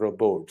than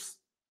robots.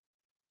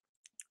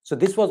 So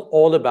this was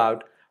all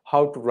about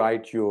how to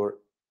write your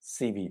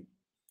CV.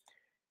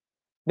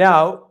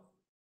 Now,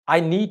 I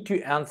need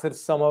to answer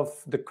some of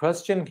the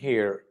question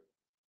here,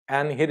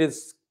 and here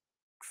is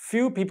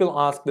few people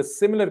ask the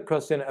similar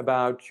question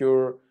about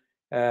your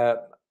uh,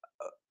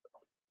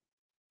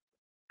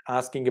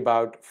 asking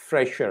about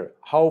fresher,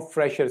 how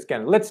freshers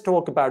can. Let's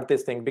talk about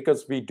this thing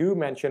because we do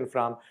mention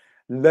from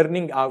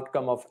learning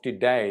outcome of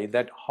today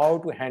that how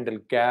to handle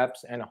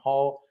gaps and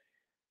how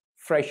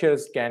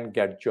freshers can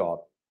get job.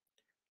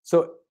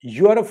 So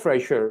you are a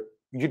fresher,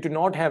 you do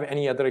not have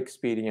any other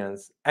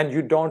experience, and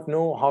you don't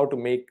know how to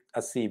make a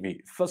CV.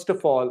 First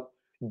of all,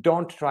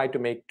 don't try to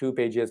make 2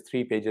 pages,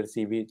 3 pages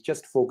CV.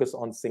 Just focus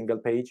on single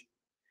page.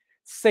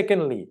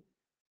 Secondly,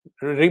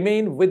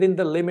 remain within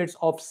the limits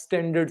of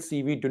standard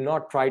CV. Do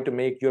not try to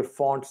make your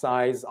font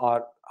size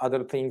or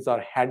other things or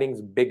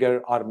headings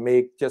bigger or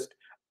make just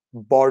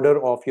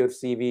border of your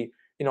CV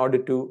in order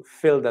to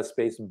fill the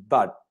space.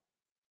 But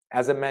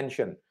as I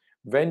mentioned,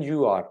 when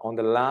you are on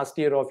the last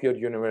year of your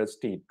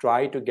university,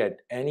 try to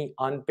get any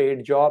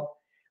unpaid job,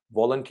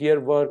 volunteer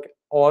work,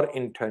 or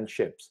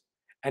internships.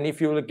 And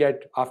if you will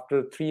get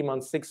after 3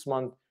 months, 6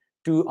 months,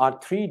 2 or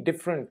 3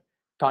 different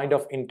kind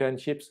of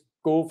internships,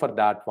 go for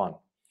that one.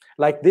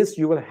 Like this,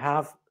 you will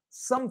have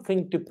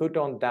something to put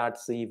on that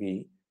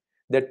CV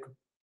that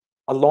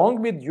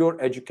along with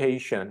your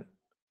education,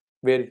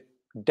 where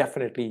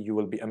definitely you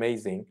will be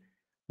amazing,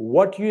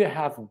 what you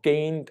have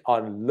gained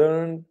or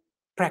learned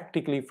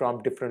practically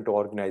from different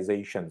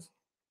organizations.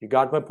 You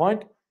got my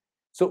point?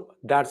 So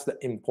that's the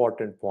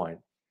important point.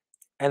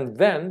 And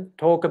then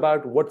talk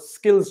about what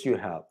skills you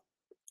have.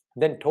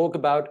 Then talk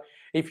about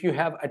if you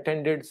have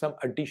attended some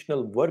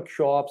additional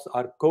workshops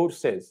or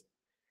courses.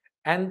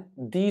 And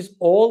these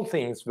all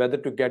things, whether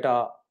to get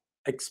a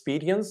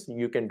experience,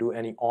 you can do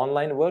any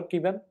online work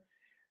even,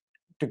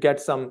 to get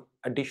some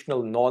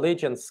additional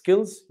knowledge and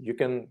skills, you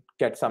can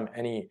get some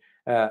any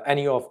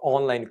of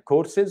online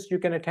courses you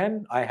can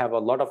attend. I have a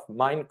lot of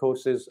mine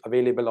courses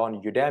available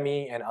on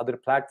Udemy and other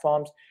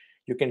platforms.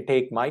 You can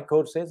take my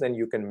courses and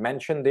you can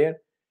mention there.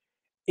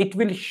 It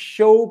will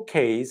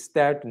showcase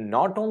that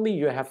not only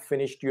you have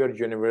finished your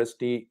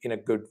university in a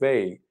good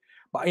way,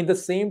 but in the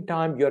same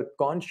time you're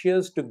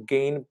conscious to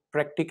gain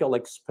practical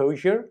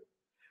exposure.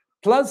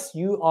 Plus,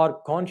 you are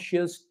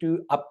conscious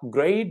to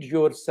upgrade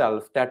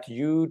yourself, that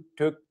you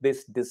took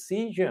this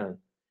decision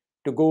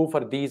to go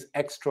for these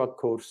extra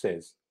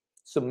courses.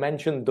 So,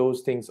 mention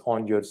those things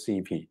on your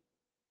CV.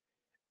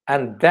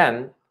 And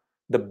then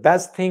the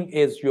best thing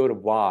is your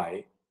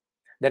why,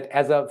 that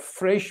as a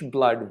fresh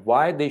blood,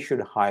 why they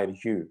should hire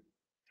you.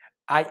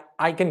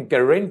 I can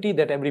guarantee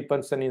that every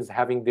person is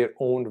having their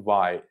own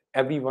why.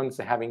 Everyone's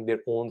having their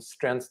own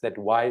strengths, that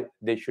why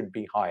they should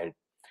be hired.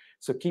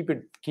 So keep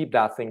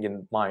that thing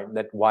in mind,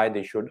 that why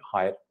they should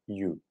hire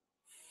you.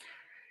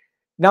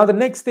 Now the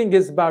next thing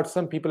is about,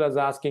 some people are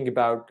asking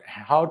about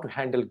how to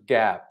handle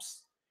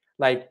gaps.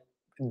 Like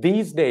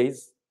these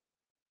days,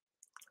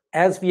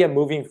 as we are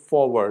moving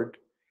forward,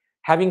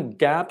 having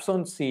gaps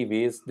on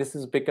CVs, this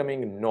is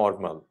becoming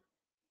normal.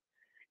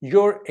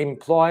 Your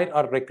employer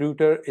or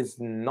recruiter is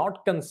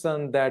not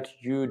concerned that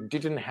you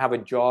didn't have a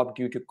job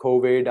due to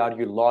COVID or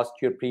you lost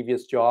your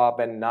previous job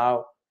and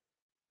now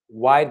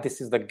why this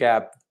is the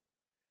gap.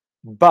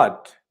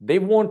 But they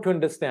want to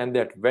understand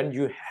that when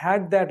you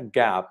had that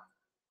gap,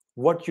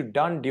 what you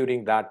done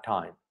during that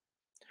time.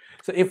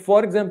 So if,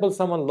 for example,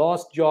 someone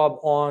lost job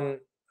on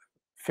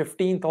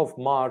 15th of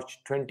March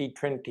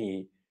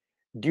 2020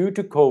 due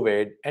to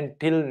COVID, and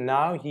till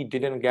now he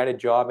didn't get a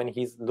job and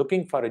he's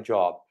looking for a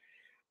job,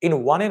 in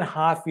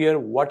 1.5 years,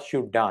 what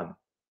you've done.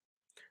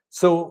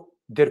 So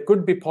there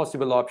could be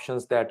possible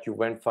options that you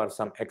went for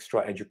some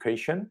extra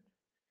education.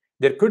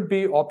 There could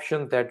be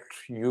options that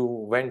you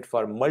went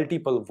for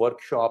multiple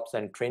workshops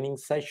and training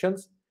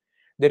sessions.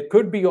 There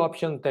could be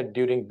options that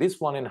during this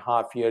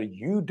 1.5 year,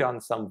 you done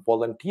some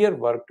volunteer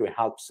work to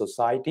help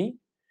society.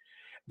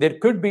 There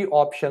could be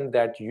option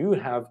that you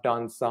have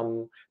done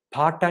some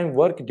part-time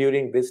work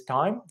during this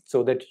time,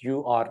 so that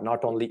you are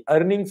not only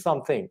earning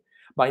something,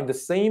 but in the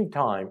same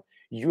time,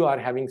 you are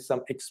having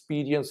some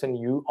experience and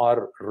you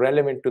are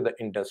relevant to the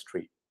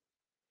industry.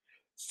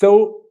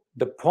 So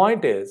the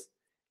point is,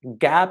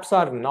 gaps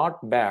are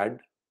not bad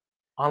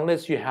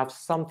unless you have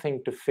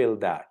something to fill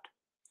that.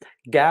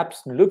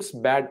 Gaps looks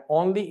bad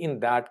only in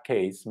that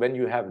case when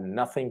you have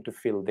nothing to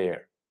fill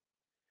there.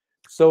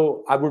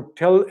 So I would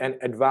tell and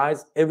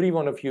advise every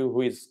one of you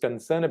who is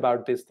concerned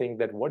about this thing,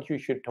 that what you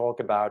should talk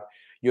about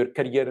your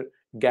career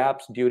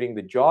gaps during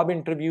the job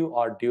interview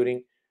or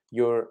during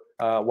your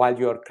while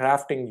you are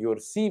crafting your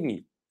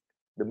CV.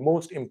 The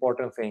most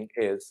important thing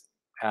is,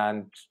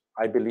 and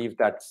I believe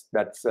that's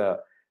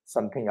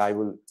something I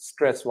will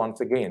stress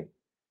once again,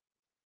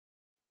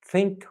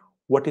 think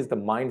what is the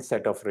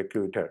mindset of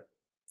recruiter.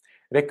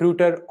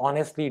 Recruiter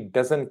honestly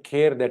doesn't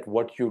care that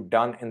what you've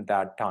done in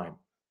that time,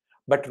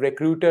 but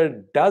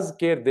recruiter does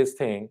care this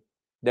thing,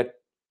 that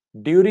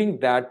during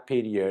that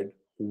period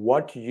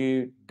what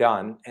you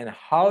done and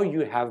how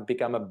you have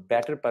become a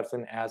better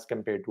person as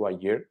compared to a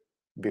year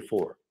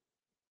before.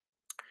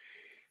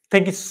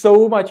 Thank you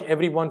so much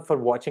everyone for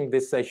watching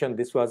this session.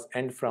 This was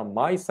end from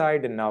my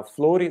side, and now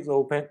floor is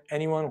open.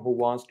 Anyone who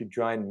wants to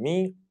join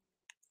me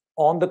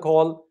on the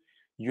call,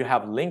 you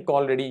have link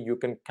already. You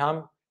can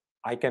come.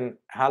 I can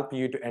help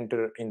you to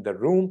enter in the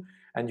room,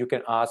 and you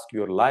can ask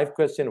your live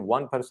question.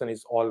 One person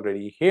is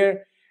already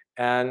here,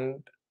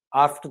 and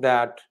after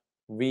that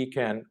we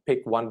can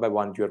pick one by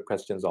one your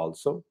questions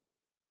also.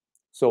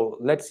 So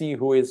let's see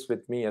who is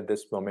with me at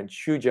this moment.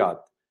 Shujat.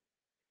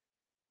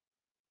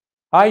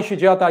 Hi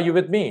Shujat, are you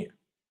with me?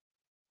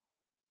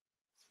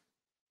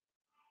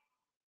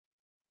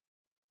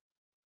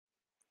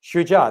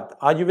 Shujat,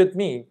 are you with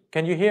me?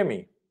 Can you hear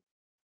me?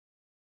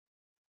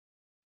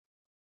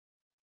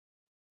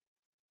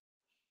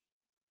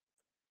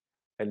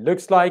 It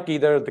looks like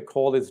either the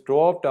call is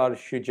dropped or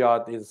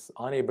Shujat is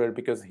unable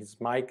because his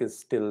mic is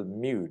still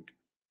mute.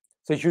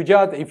 So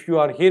Shujat, if you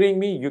are hearing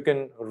me, you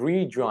can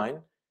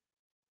rejoin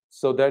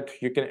so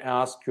that you can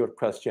ask your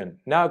question.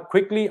 Now,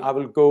 quickly, I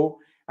will go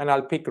and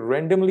I'll pick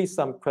randomly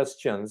some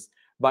questions,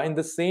 but in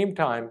the same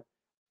time,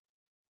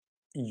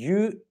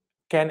 you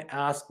can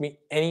ask me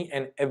any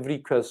and every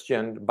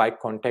question by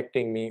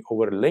contacting me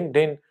over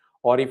LinkedIn,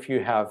 or if you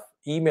have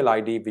email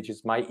ID, which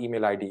is my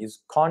email ID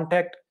is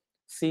contact,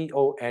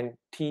 CONTACT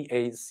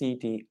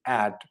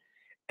at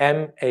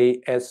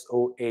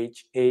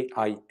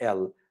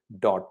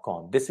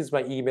masohail.com. This is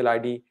my email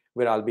ID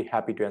where I'll be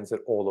happy to answer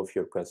all of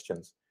your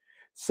questions.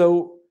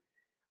 So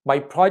my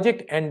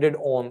project ended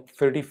on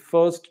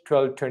 31st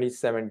 12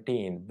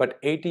 2017, but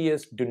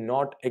ATS do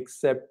not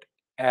accept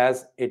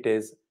as it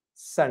is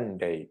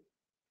Sunday.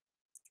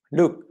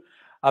 Look,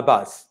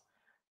 Abbas,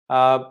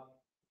 uh,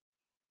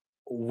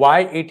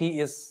 why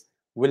ATS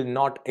will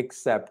not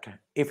accept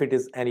if it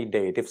is any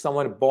date? If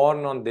someone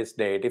born on this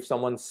date, if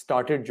someone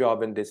started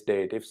job in this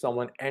date, if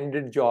someone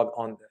ended job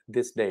on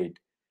this date,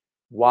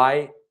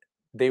 why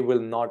they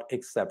will not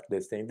accept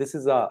this thing? This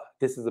is a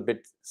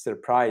bit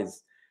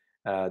surprise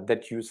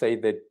that you say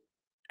that,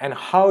 and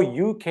how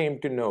you came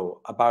to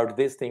know about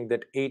this thing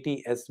that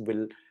ATS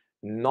will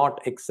not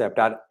accept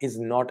or is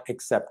not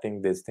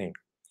accepting this thing.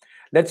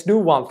 Let's do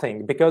one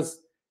thing,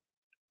 because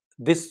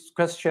this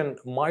question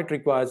might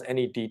require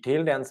any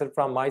detailed answer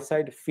from my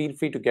side. Feel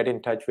free to get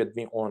in touch with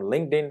me on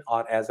LinkedIn,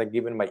 or as I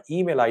given my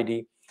email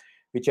ID,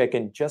 which I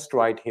can just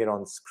write here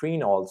on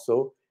screen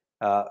also.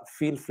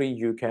 Feel free,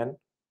 you can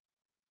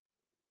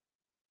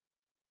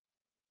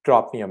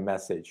drop me a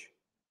message.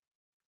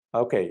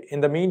 Okay,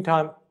 in the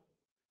meantime,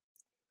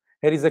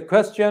 here is a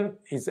question.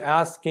 He's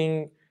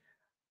asking,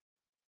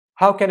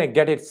 how can I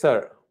get it,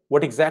 sir?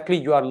 What exactly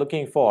you are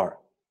looking for?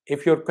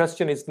 If your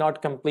question is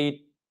not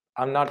complete,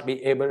 I'm not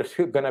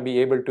gonna be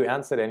able to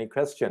answer any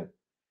question.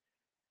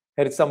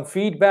 Here is some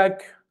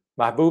feedback.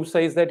 Mahbub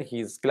says that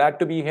he's glad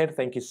to be here.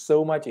 Thank you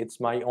so much. It's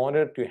my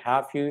honor to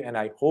have you, and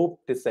I hope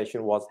this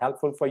session was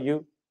helpful for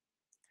you.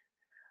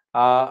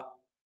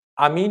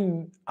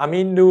 Amin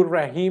Nur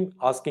Rahim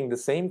asking the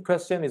same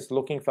question, is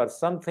looking for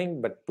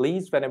something, but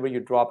please, whenever you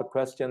drop a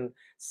question,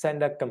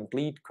 send a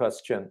complete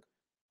question.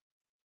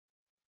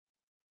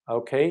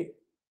 Okay.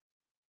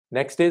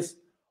 Next is,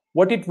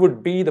 what it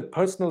would be the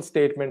personal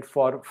statement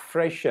for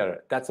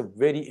fresher. That's a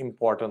very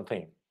important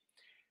thing.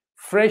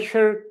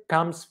 Fresher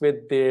comes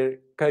with their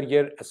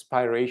career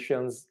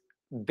aspirations.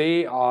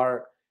 They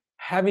are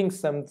having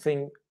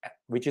something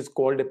which is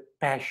called a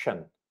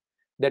passion,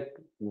 that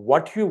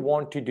what you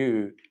want to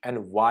do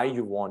and why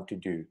you want to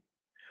do.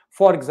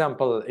 For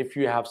example, if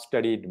you have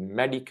studied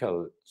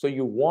medical, so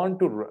you want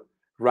to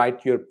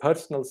write your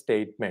personal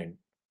statement,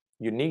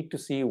 you need to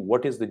see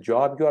what is the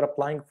job you are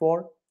applying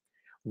for,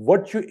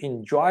 what you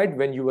enjoyed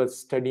when you were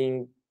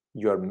studying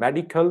your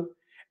medical,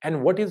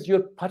 and what is your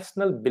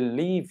personal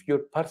belief, your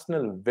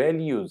personal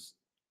values,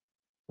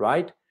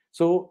 right?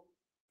 So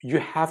you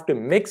have to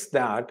mix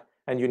that,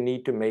 and you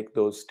need to make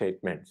those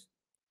statements,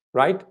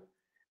 right?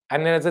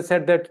 And as I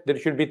said, that there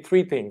should be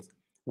three things.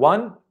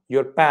 One,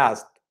 your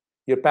past.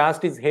 Your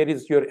past is, here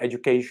is your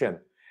education.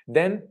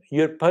 Then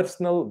your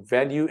personal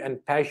value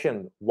and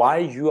passion, why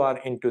you are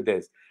into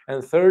this.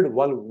 And third,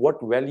 well,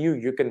 what value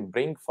you can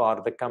bring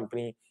for the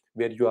company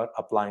where you are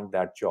applying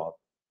that job.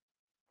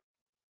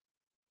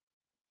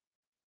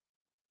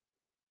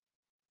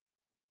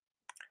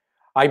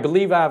 I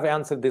believe I have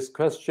answered this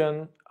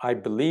question. I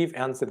believe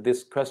answered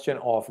this question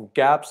of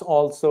gaps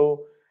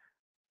also.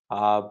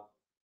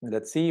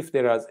 Let's see if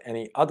there is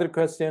any other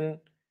question.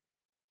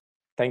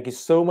 Thank you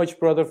so much,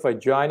 brother, for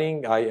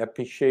joining. I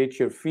appreciate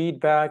your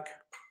feedback.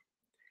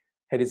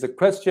 Here is a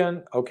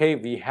question. Okay,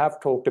 we have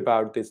talked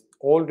about this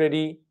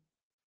already.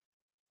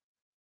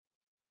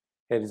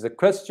 Here is a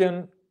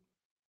question.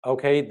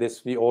 Okay,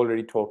 this we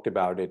already talked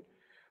about it.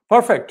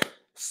 Perfect.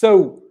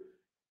 So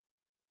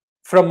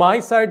from my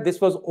side, this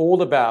was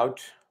all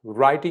about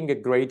writing a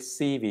great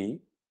CV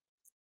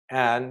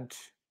and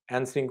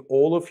answering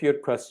all of your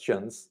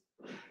questions,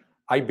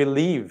 I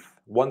believe,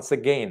 once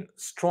again,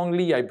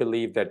 strongly, I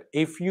believe that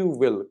if you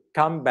will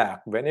come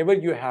back whenever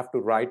you have to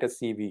write a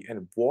CV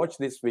and watch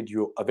this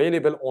video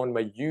available on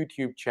my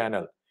YouTube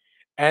channel,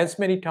 as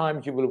many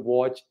times you will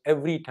watch,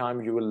 every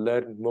time you will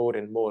learn more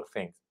and more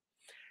things.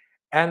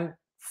 And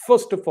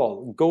first of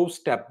all, go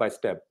step by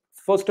step.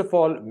 First of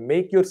all,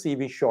 make your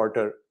CV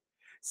shorter.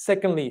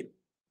 Secondly,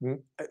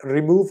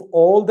 remove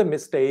all the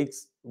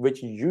mistakes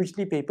which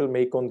usually people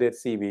make on their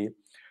CV.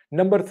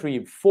 Number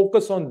three,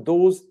 focus on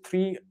those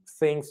three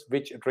things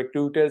which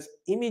recruiters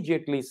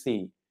immediately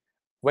see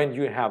when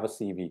you have a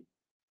CV,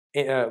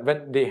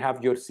 when they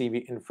have your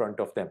CV in front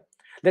of them.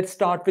 Let's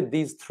start with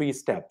these three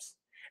steps.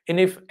 And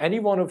if any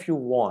one of you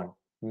want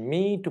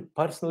me to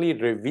personally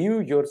review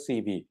your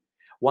CV,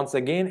 once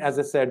again, as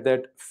I said,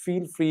 that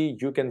feel free,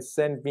 you can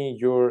send me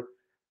your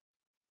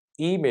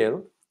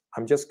email.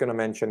 I'm just going to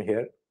mention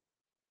here,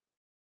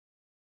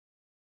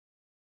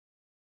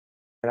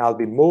 and I'll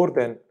be more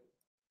than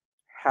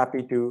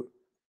happy to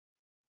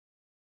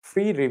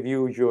free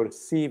review your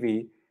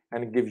CV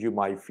and give you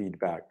my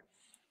feedback.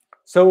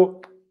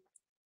 So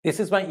this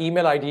is my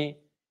email ID.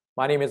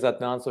 My name is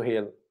Adnan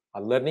Sohail,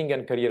 a learning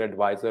and career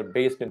advisor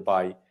based in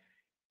Dubai.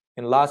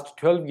 In last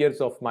 12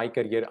 years of my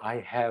career,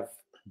 I have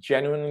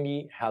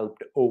genuinely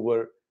helped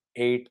over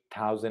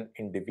 8,000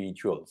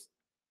 individuals.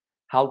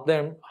 Help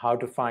them how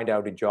to find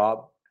out a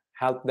job,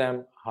 help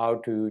them how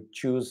to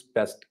choose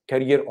best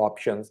career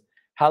options,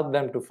 help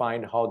them to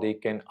find how they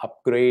can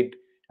upgrade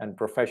and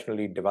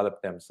professionally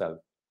develop themselves.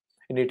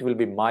 And it will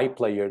be my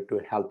pleasure to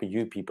help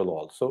you people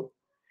also.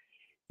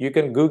 You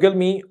can Google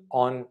me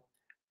on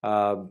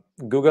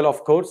Google,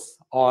 of course,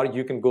 or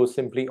you can go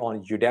simply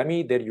on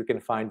Udemy. There you can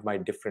find my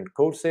different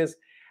courses.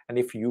 And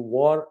if you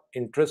are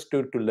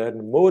interested to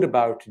learn more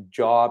about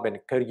job and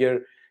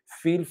career,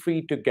 feel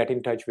free to get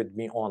in touch with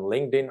me on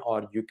LinkedIn,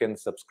 or you can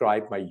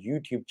subscribe my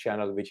YouTube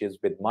channel, which is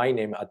with my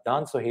name,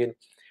 Adnan Sohail,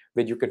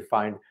 where you can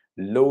find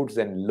loads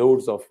and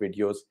loads of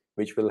videos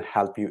which will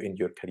help you in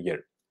your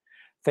career.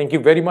 Thank you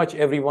very much,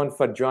 everyone,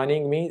 for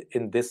joining me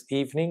in this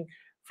evening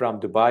from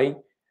Dubai.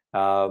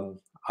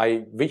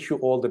 I wish you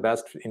all the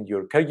best in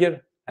your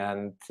career,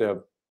 and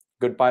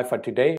goodbye for today.